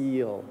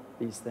conceal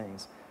these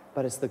things,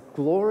 but it's the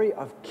glory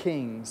of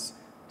kings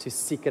to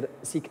seek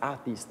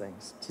out these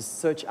things, to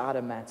search out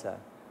a matter.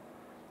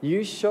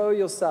 You show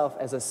yourself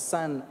as a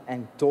son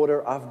and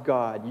daughter of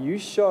God. You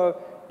show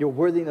your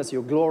worthiness,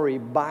 your glory,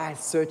 by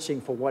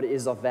searching for what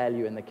is of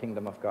value in the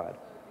kingdom of God.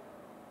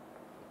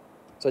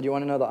 So do you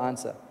want to know the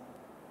answer?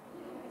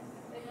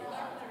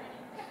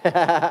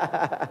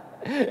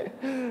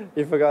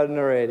 You've forgotten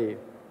already.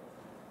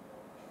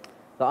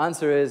 The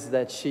answer is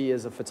that she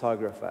is a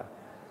photographer.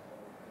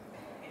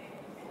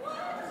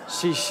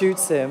 She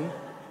shoots him,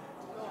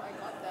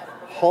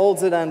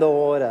 holds it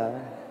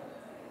underwater,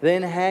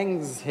 then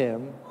hangs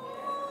him,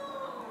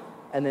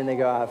 and then they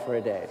go out for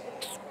a date.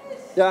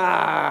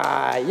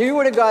 You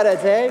would have got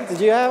it, eh?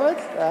 Did you have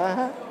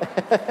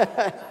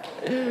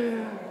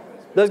it?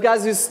 Those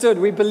guys who stood,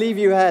 we believe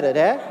you had it,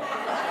 eh?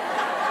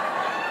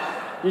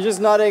 You're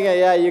just nodding,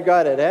 yeah, you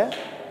got it,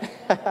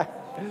 eh?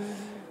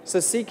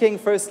 So seeking,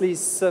 firstly,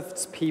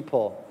 sifts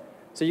people.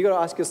 So you got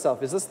to ask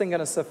yourself, is this thing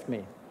going to sift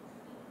me?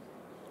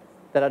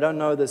 That I don't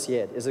know this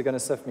yet, is it going to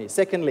sift me?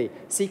 Secondly,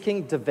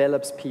 seeking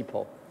develops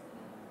people.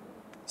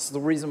 This is the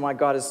reason why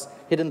God has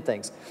hidden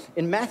things.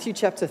 In Matthew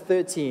chapter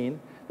 13,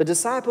 the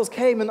disciples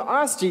came and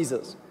asked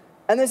Jesus.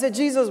 And they said,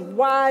 Jesus,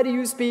 why do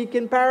you speak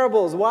in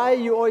parables? Why are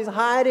you always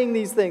hiding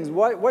these things?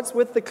 What's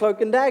with the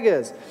cloak and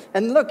daggers?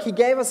 And look, He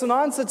gave us an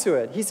answer to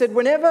it. He said,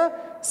 whenever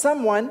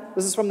someone,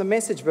 this is from the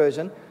Message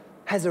version,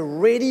 has a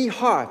ready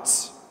heart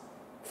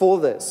for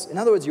this. In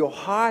other words, your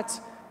heart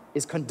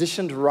is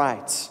conditioned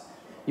right.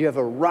 You have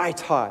a right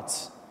heart,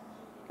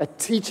 a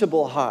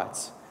teachable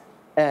heart,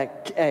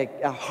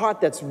 a heart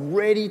that's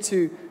ready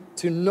to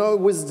know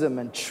wisdom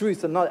and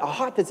truth, and a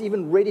heart that's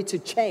even ready to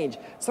change.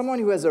 Someone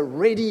who has a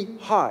ready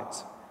heart.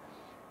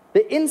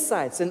 The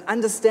insights and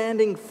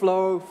understanding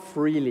flow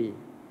freely.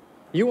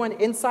 You want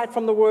insight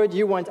from the Word,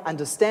 you want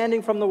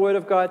understanding from the Word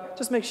of God,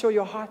 just make sure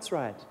your heart's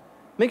right.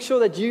 Make sure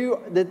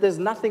that there's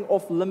nothing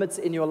off limits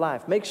in your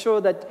life. Make sure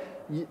that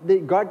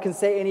God can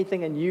say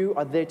anything and you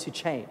are there to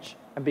change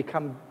and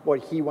become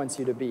what He wants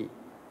you to be.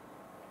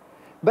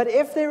 But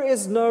if there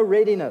is no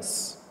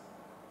readiness,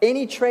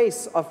 any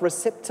trace of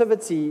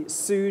receptivity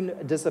soon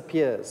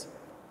disappears.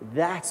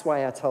 That's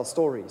why I tell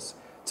stories,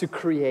 to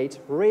create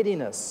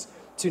readiness,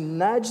 to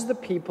nudge the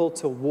people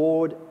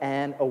toward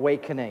an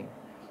awakening.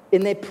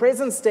 In their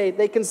present state,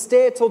 they can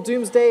stare till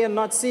doomsday and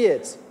not see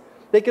it.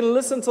 They can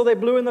listen till they're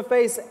blue in the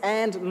face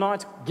and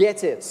not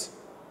get it.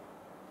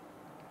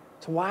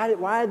 So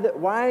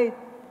why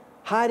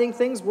hiding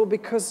things? Well,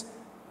 because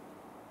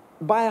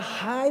by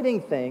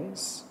hiding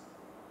things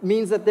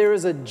means that there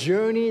is a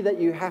journey that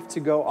you have to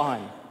go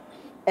on.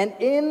 And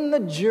in the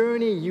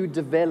journey you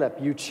develop,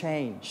 you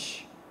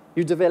change.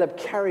 You develop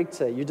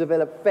character, you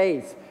develop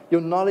faith.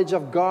 Your knowledge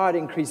of God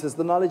increases.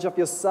 The knowledge of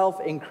yourself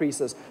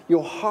increases.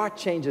 Your heart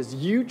changes.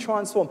 You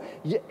transform.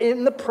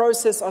 In the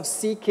process of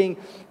seeking,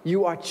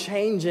 you are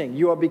changing.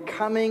 You are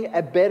becoming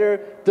a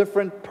better,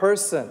 different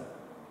person.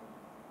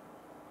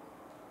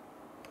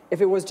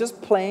 If it was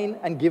just plain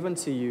and given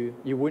to you,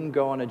 you wouldn't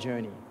go on a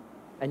journey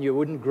and you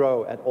wouldn't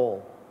grow at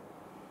all.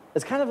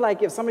 It's kind of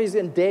like if somebody's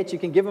in debt, you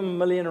can give them R1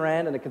 million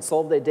and it can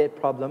solve their debt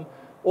problem.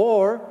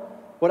 Or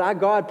what our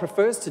God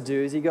prefers to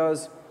do is He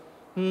goes,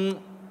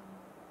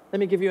 let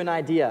me give you an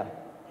idea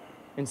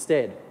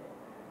instead.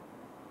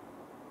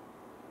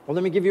 Or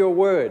let me give you a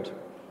word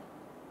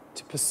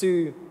to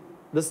pursue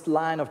this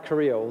line of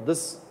career or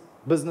this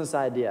business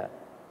idea.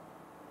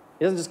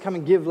 He doesn't just come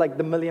and give like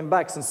the $1 million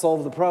and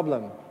solve the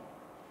problem.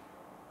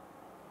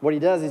 What He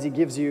does is He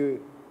gives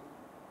you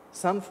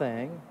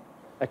something,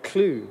 a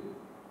clue.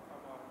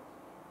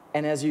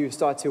 And as you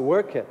start to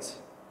work it,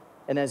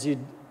 and as you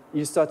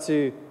start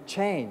to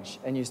change,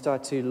 and you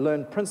start to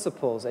learn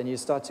principles, and you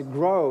start to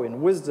grow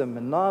in wisdom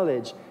and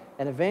knowledge,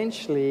 and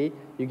eventually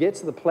you get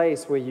to the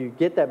place where you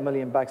get that $1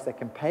 million that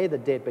can pay the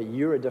debt, but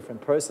you're a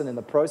different person in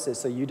the process,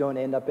 so you don't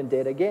end up in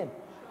debt again.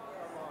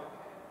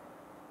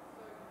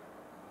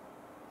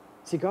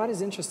 See, God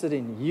is interested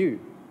in you.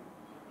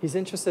 He's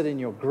interested in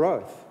your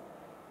growth.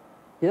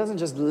 He doesn't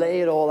just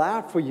lay it all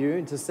out for you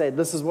and to say,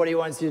 this is what He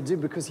wants you to do,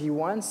 because He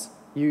wants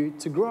you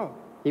to grow.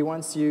 He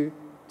wants you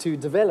to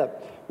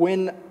develop.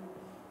 When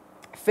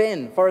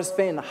Forrest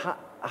Fenn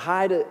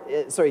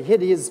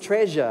hid his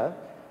treasure,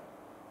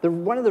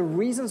 one of the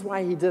reasons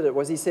why he did it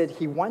was he said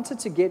he wanted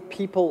to get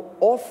people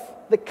off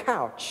the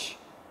couch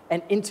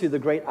and into the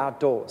great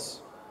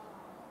outdoors.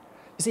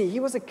 You see, he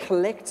was a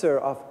collector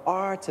of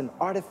art and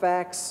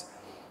artifacts,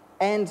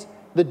 and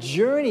the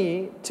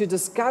journey to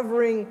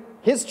discovering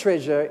his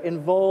treasure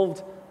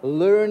involved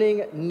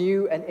learning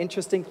new and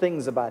interesting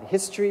things about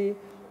history,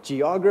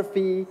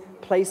 geography,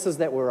 places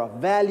that were of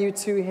value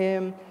to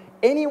him.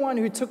 Anyone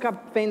who took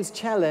up Fenn's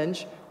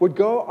challenge would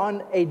go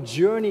on a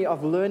journey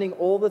of learning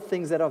all the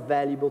things that are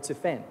valuable to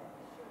Fenn.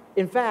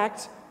 In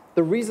fact,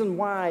 the reason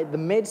why the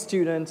med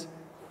student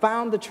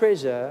found the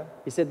treasure,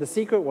 he said the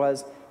secret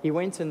was he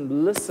went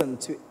and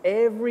listened to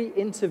every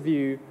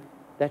interview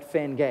that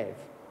Fenn gave.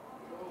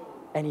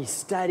 And he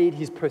studied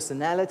his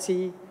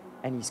personality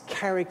and his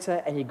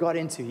character, and he got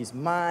into his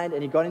mind,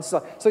 and he got into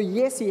stuff. So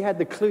yes, he had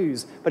the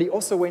clues, but he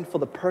also went for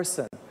the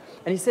person.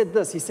 And he said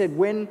this, he said,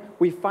 when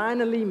we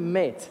finally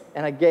met,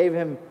 and I gave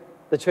him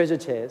the treasure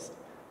chest,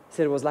 he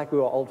said it was like we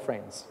were old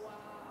friends.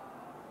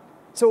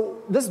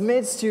 So this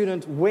med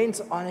student went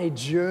on a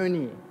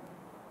journey.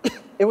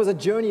 It was a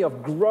journey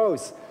of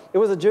growth. It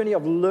was a journey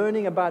of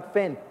learning about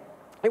Fenn.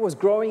 It was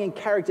growing in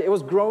character. It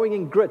was growing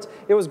in grit.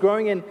 It was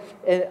growing in,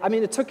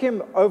 it took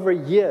him over a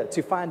year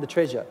to find the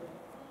treasure.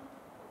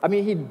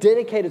 He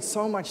dedicated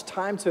so much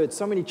time to it,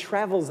 so many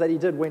travels that he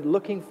did, went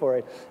looking for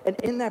it. And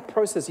in that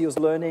process, he was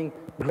learning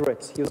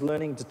grit. He was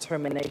learning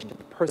determination,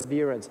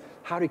 perseverance,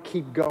 how to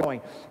keep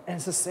going. And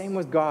it's the same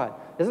with God.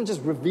 He doesn't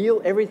just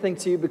reveal everything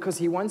to you because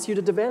He wants you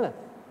to develop.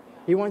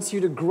 He wants you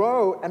to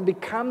grow and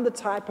become the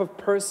type of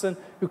person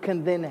who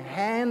can then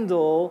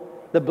handle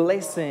the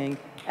blessing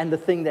and the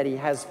thing that He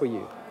has for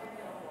you.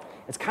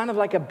 It's kind of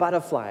like a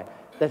butterfly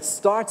that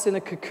starts in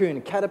a cocoon,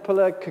 a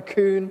caterpillar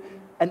cocoon,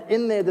 and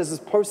in there's this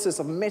process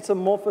of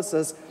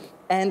metamorphosis,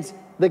 and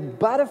the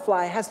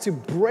butterfly has to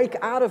break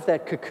out of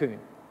that cocoon.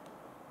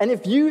 And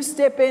if you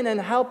step in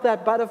and help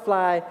that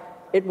butterfly,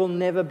 it will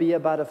never be a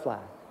butterfly.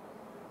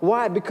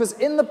 Why? Because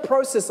in the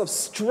process of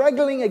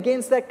struggling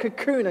against that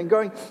cocoon and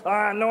going,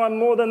 I know I'm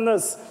more than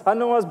this. I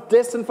know I was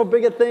destined for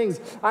bigger things.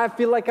 I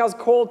feel like I was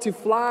called to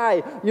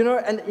fly.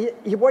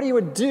 And what he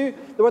would do,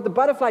 what the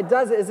butterfly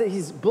does is that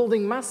he's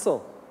building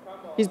muscle.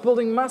 He's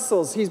building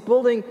muscles. He's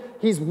building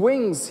his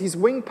wings, his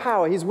wing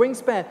power, his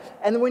wingspan.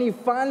 And when he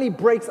finally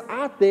breaks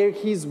out there,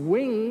 his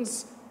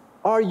wings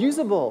are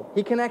usable.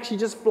 He can actually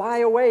just fly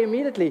away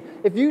immediately.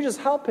 If you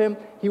just help him,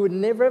 he would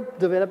never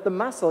develop the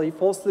muscle. He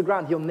falls to the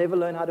ground. He'll never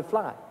learn how to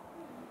fly.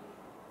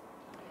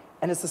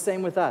 And it's the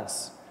same with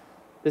us.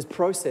 There's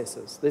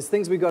processes. There's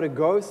things we've got to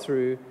go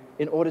through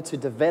in order to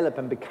develop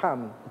and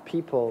become the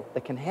people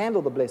that can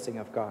handle the blessing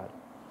of God.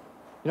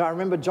 I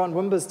remember John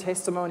Wimber's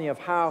testimony of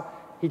how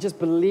he just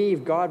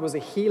believed God was a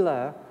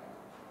healer,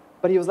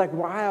 but he was like,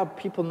 why are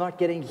people not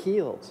getting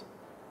healed?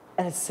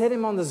 And it set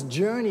him on this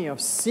journey of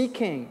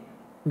seeking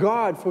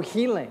God for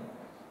healing.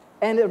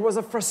 And it was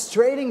a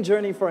frustrating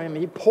journey for him.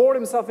 He poured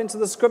himself into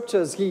the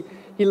scriptures. He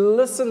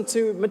listened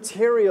to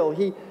material.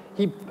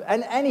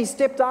 He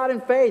stepped out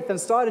in faith and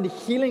started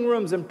healing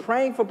rooms and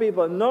praying for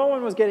people. And no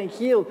one was getting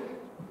healed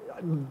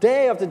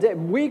day after day,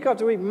 week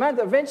after week, month.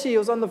 Eventually he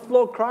was on the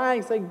floor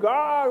crying, saying,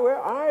 God, where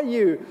are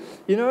you?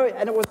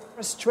 And it was a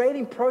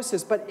frustrating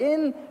process. But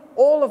in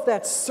all of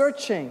that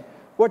searching,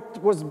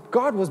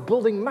 God was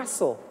building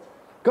muscle.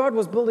 God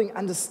was building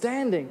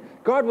understanding.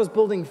 God was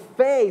building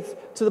faith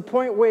to the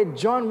point where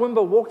John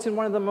Wimber walked in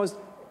one of the most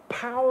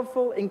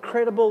powerful,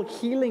 incredible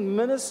healing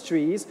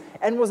ministries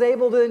and was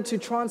able then to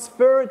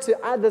transfer it to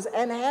others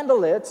and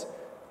handle it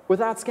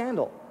without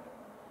scandal.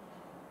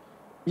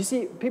 You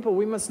see, people,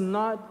 we must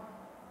not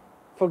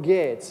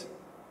forget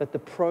that the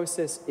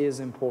process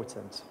is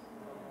important.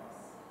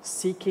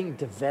 Seeking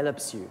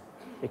develops you.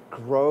 It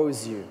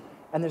grows you.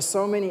 And there's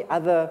so many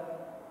other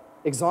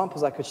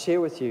examples I could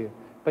share with you.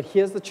 But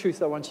here's the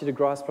truth I want you to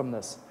grasp from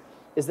this,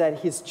 is that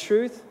His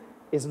truth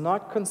is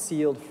not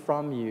concealed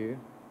from you,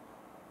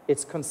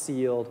 it's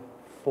concealed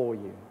for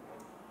you.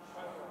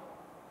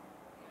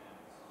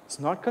 It's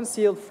not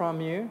concealed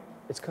from you,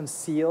 it's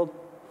concealed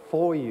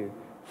for you,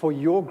 for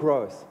your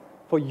growth,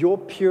 for your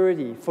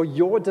purity, for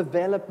your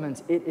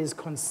development. It is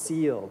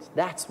concealed.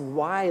 That's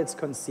why it's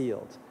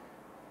concealed.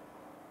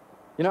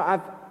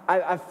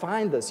 I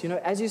find this,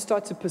 as you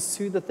start to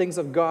pursue the things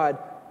of God,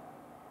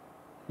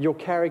 your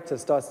character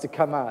starts to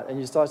come out and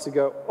you start to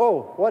go,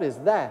 oh, what is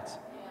that?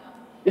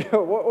 Yeah.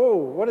 Oh,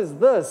 what is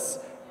this?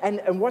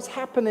 And what's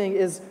happening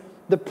is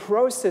the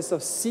process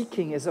of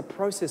seeking is a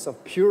process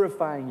of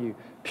purifying you,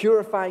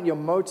 purifying your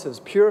motives,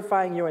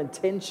 purifying your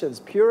intentions,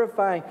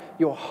 purifying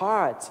your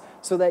heart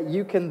so that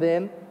you can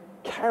then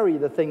carry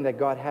the thing that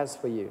God has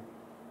for you.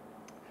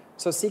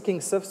 So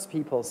seeking sifts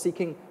people,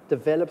 seeking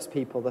develops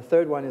people. The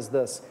third one is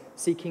this: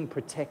 seeking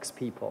protects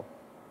people.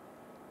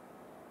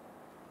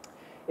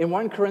 In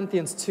 1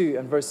 Corinthians 2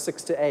 and verse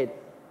 6 to 8, it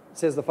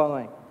says the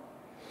following.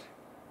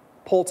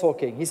 Paul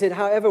talking. He said,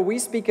 however, we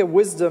speak a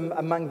wisdom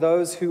among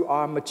those who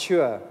are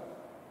mature,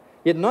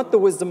 yet not the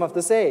wisdom of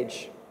this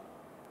age,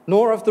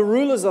 nor of the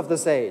rulers of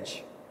this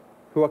age,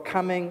 who are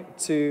coming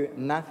to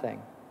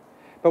nothing.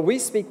 But we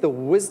speak the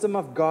wisdom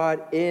of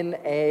God in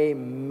a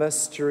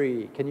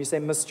mystery. Can you say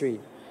mystery?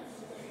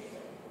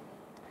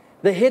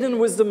 The hidden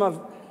wisdom.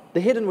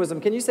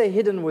 Can you say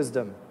hidden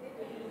wisdom?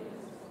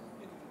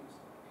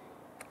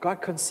 God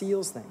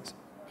conceals things,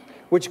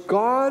 which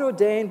God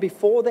ordained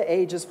before the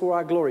ages for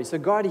our glory. So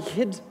God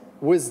hid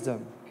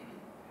wisdom,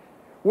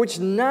 which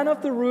none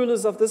of the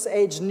rulers of this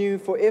age knew,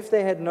 for if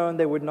they had known,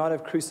 they would not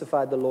have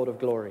crucified the Lord of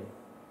glory.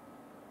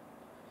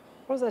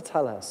 What does that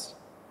tell us?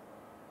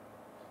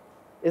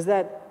 Is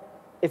that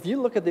if you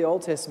look at the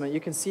Old Testament, you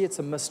can see it's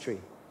a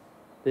mystery.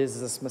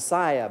 There's this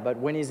Messiah, but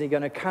when is he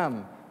going to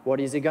come? What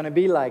is he going to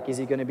be like? Is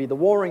he going to be the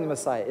warring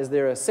Messiah? Is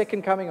there a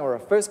second coming or a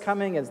first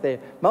coming? Is there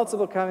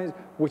multiple comings?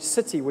 Which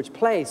city? Which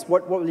place?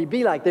 What will he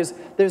be like? There's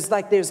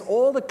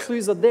all the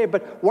clues are there.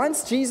 But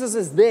once Jesus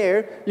is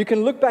there, you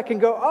can look back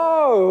and go,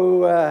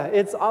 oh,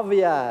 it's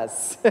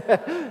obvious.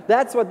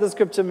 That's what the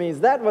scripture means.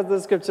 That was the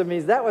scripture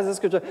means. That was the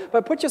scripture.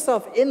 But put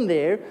yourself in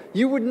there,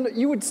 you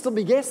would still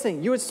be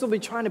guessing. You would still be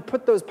trying to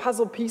put those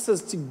puzzle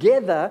pieces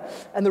together.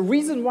 And the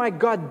reason why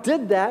God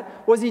did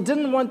that was he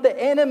didn't want the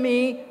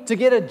enemy to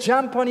get a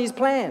jump on his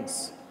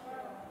plans.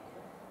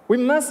 We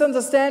must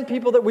understand,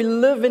 people, that we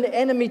live in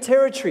enemy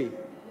territory.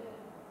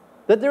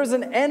 That there is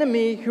an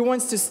enemy who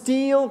wants to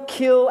steal,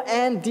 kill,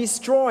 and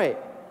destroy.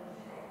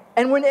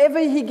 And whenever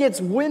he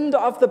gets wind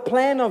of the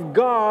plan of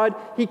God,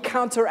 he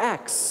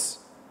counteracts.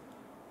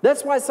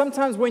 That's why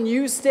sometimes when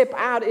you step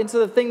out into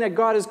the thing that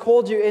God has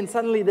called you in,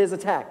 suddenly there's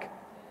attack.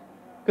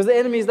 Because the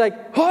enemy is like,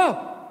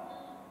 oh,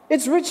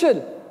 it's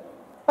Richard.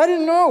 I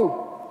didn't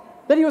know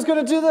that he was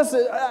going to do this.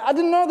 I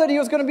didn't know that he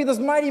was going to be this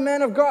mighty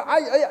man of God.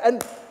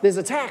 And there's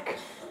attack.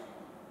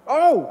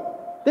 Oh,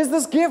 there's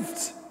this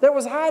gift that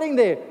was hiding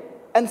there.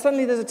 And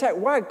suddenly there's attack.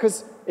 Why?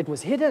 Because it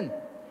was hidden.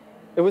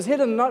 It was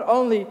hidden not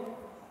only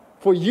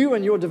for you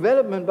and your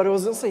development, but it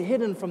was also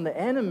hidden from the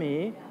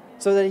enemy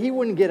so that he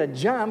wouldn't get a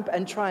jump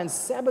and try and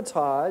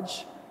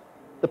sabotage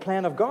the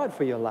plan of God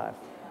for your life.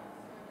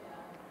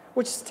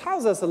 Which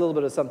tells us a little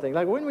bit of something.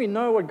 Like when we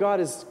know what God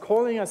is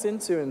calling us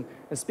into and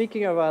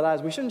speaking of our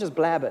lives, we shouldn't just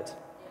blab it.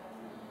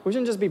 We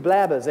shouldn't just be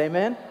blabbers,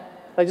 amen?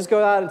 Like just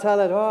go out and tell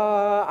it,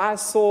 oh, I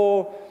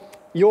saw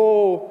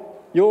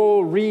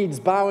your reeds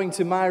bowing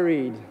to my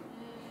reed.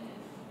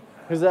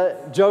 Who's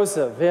that?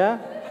 Joseph, yeah?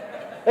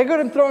 They got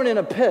him thrown in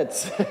a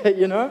pit,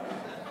 you know?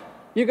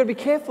 You've got to be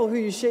careful who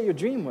you share your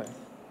dream with.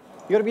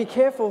 You've got to be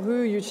careful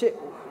who you share.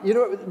 You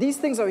know, these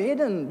things are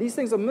hidden. These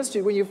things are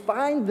mystery. When you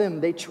find them,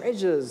 they're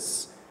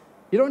treasures.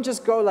 You don't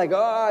just go like,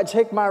 oh,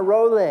 check my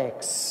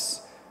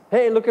Rolex.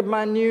 Hey, look at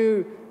my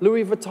new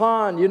Louis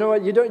Vuitton. You know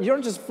what? You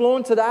don't just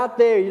flaunt it out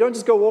there. You don't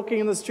just go walking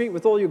in the street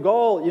with all your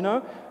gold, you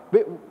know?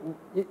 But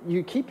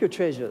you keep your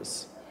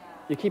treasures.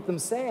 You keep them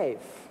safe.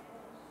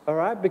 All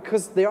right?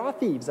 Because there are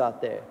thieves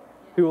out there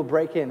who will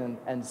break in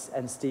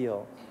and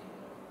steal.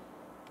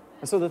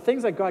 And so the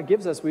things that God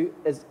gives us,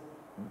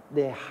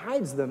 there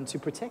hides them to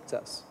protect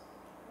us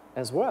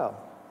as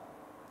well.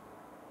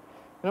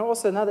 You know,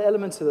 also another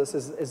element to this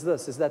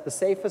is that the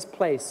safest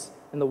place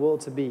in the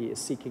world to be is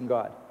seeking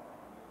God.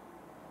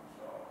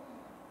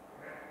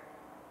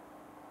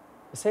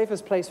 The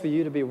safest place for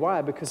you to be.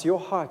 Why? Because your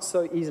heart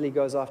so easily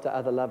goes after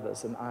other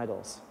lovers and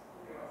idols.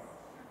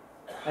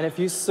 And if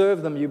you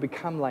serve them, you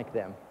become like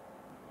them.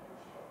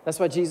 That's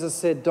why Jesus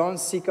said, don't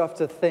seek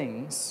after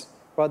things,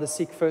 rather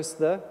seek first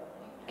the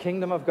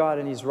kingdom of God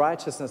and his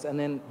righteousness, and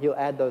then he'll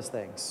add those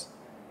things.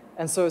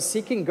 And so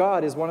seeking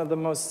God is one of the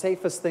most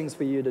safest things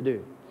for you to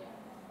do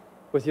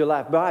with your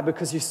life. Why?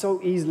 Because you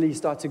so easily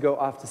start to go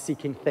after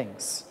seeking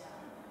things.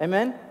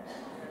 Amen?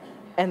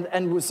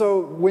 And so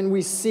when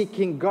we're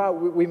seeking God,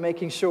 we're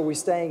making sure we're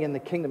staying in the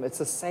kingdom.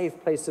 It's a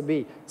safe place to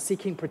be.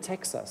 Seeking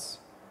protects us.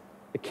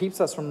 It keeps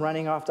us from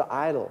running after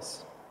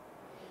idols.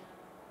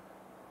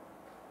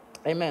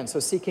 Amen. So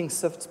seeking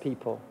sifts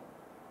people.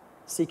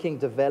 Seeking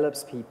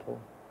develops people.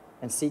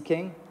 And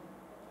seeking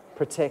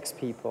protects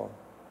people.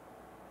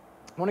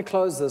 I want to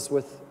close this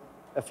with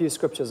a few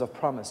scriptures of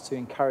promise to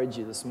encourage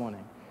you this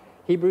morning.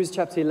 Hebrews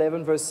chapter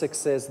 11 verse 6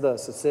 says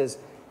this. It says,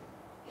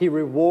 he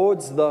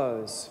rewards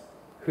those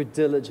who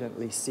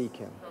diligently seek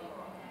him.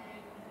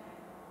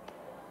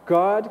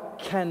 God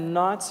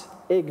cannot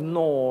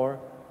ignore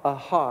a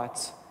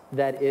heart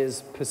that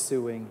is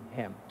pursuing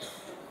him.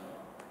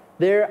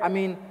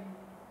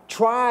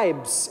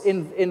 Tribes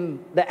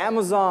in the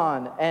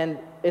Amazon and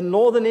in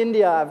northern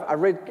India, I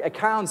read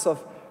accounts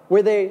of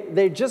where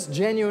they're just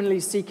genuinely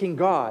seeking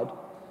God,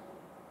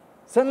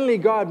 suddenly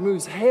God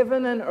moves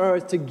heaven and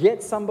earth to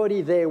get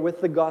somebody there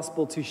with the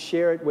gospel to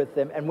share it with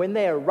them. And when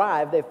they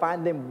arrive, they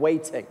find them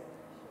waiting.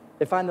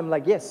 They find them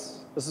like,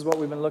 yes, this is what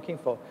we've been looking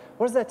for.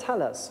 What does that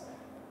tell us?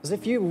 Because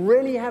if you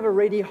really have a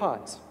ready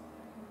heart,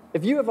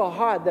 if you have a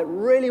heart that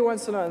really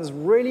wants to know and is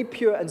really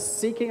pure and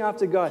seeking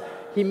after God,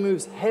 He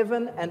moves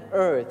heaven and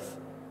earth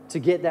to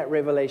get that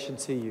revelation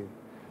to you.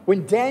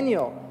 When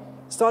Daniel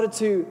started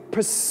to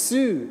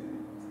pursue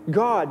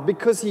God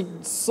because he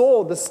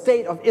saw the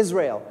state of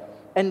Israel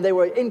and they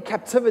were in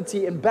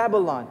captivity in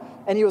Babylon,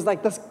 and he was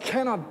like, this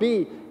cannot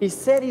be. He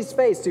set his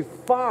face to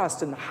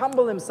fast and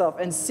humble himself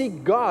and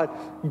seek God.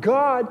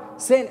 God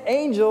sent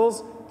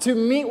angels to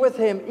meet with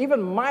him.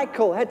 Even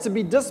Michael had to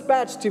be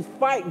dispatched to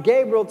fight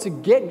Gabriel, to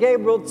get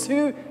Gabriel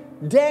to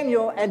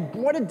Daniel. And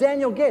what did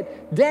Daniel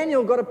get?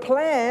 Daniel got a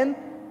plan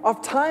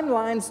of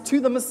timelines to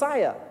the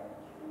Messiah.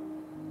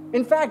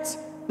 In fact,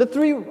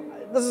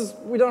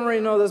 we don't really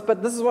know this,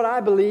 but this is what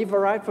I believe, all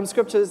right, from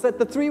Scripture, is that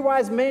the 3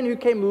 wise men who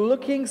came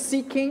looking,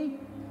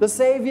 seeking the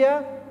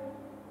Savior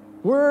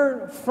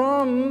were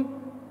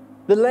from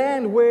the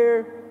land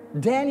where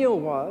Daniel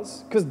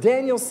was, because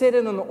Daniel set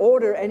in an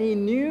order and he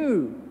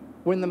knew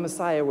when the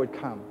Messiah would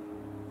come.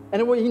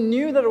 And he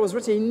knew that it was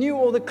written. He knew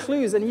all the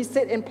clues, and he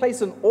set in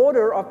place an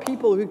order of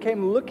people who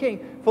came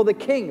looking for the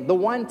king, the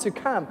one to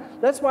come.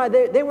 That's why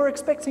they were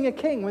expecting a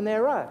king when they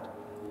arrived.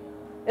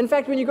 In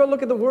fact, when you go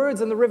look at the words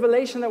and the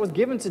revelation that was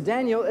given to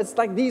Daniel, it's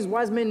like these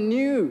wise men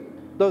knew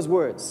those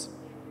words.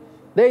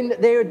 They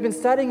had been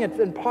studying it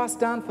and passed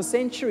down for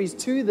centuries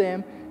to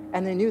them,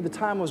 and they knew the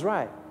time was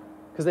right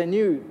because they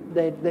knew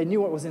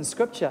what was in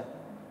Scripture.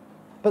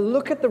 But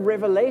look at the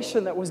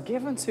revelation that was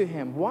given to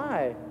him.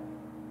 Why?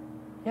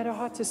 He had a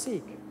heart to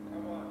seek.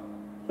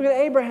 Look at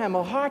Abraham,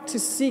 a heart to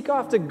seek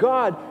after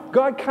God.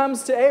 God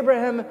comes to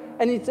Abraham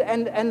and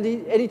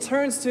he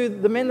turns to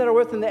the men that are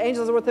with him, the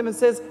angels that are with him, and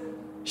says,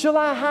 shall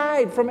I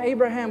hide from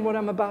Abraham what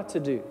I'm about to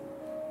do?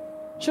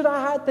 Should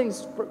I hide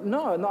things?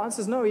 No. And the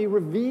answer is no. He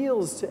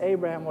reveals to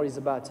Abraham what he's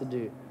about to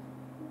do.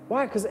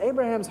 Why? Because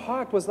Abraham's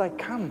heart was like,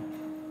 come,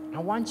 I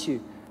want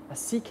you. I'm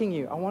seeking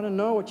you. I want to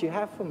know what you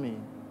have for me.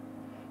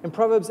 In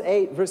Proverbs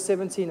 8, verse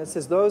 17, it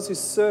says, those who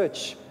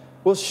search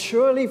will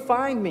surely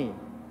find me.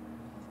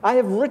 I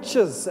have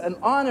riches and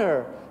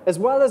honor, as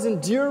well as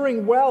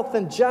enduring wealth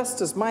and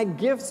justice. My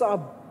gifts are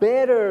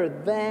better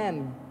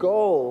than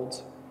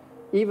gold,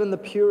 even the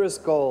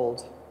purest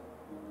gold.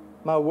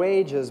 My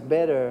wages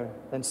better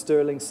than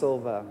sterling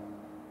silver.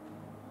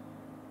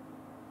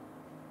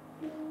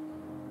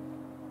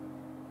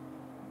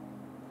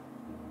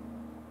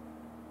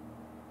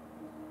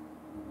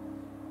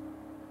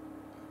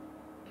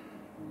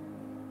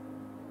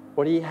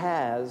 What he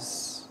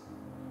has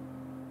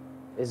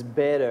is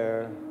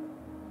better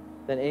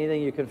than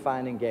anything you can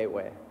find in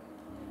Gateway.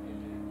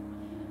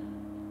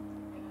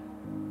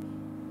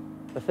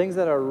 The things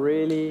that are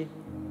really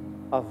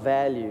of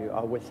value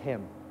are with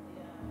him.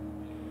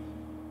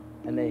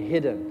 And they're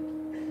hidden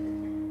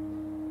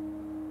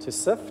to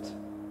sift,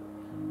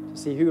 to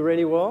see who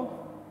really will.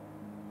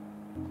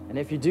 And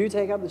if you do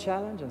take up the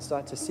challenge and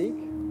start to seek,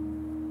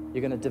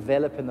 you're going to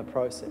develop in the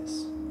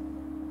process.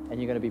 And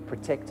you're going to be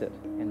protected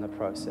in the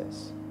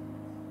process.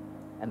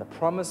 And the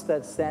promise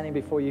that's standing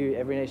before you,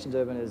 Every Nation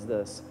Durban, is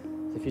this.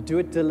 If you do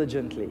it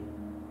diligently,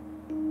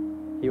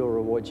 he will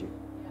reward you.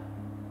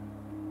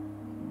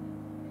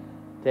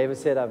 David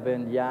said, I've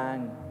been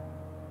young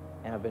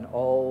and I've been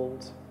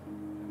old,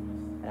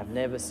 and I've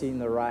never seen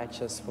the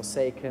righteous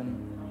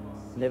forsaken,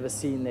 never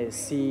seen their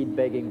seed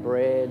begging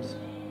bread.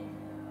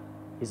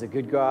 He's a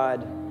good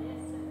God.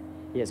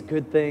 He has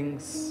good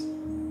things.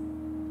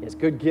 He has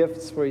good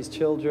gifts for his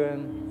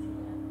children.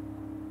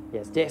 He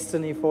has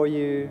destiny for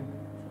you.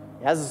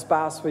 He has a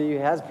spouse for you.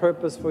 He has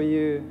purpose for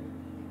you.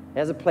 He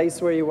has a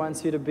place where he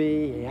wants you to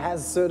be. He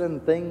has certain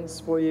things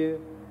for you.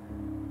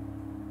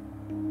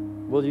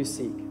 Will you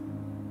seek?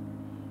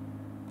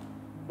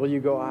 Will you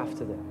go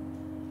after them?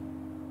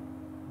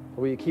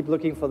 Or will you keep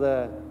looking for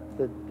the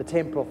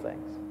temporal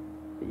things,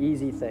 the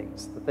easy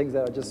things, the things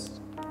that are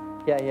just,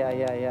 yeah.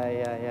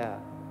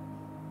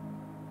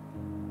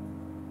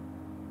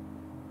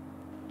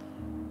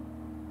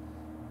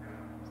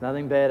 There's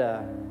nothing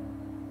better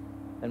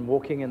than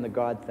walking in the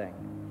God thing.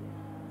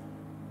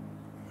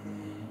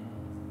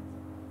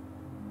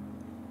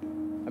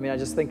 I mean, I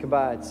just think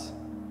about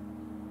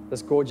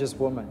this gorgeous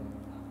woman,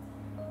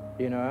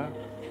 you know?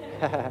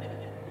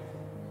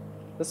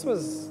 This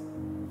was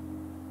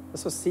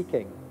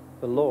seeking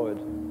the Lord.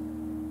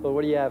 Lord,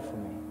 what do you have for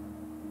me?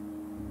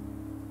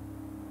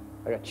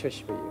 I got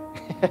chush for you.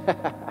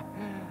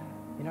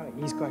 You know,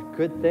 he's got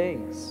good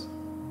things.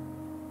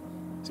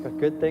 He's got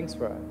good things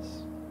for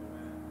us.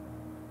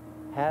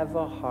 Have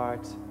a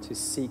heart to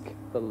seek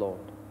the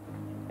Lord.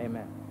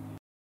 Amen.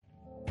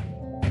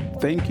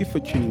 Thank you for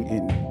tuning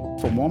in.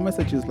 For more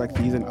messages like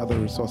these and other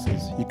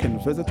resources, you can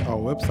visit our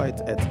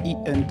website at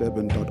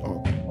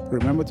endurban.org.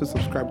 Remember to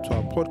subscribe to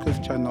our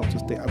podcast channel to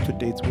stay up to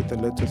date with the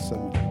latest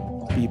sermon.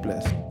 Be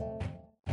blessed.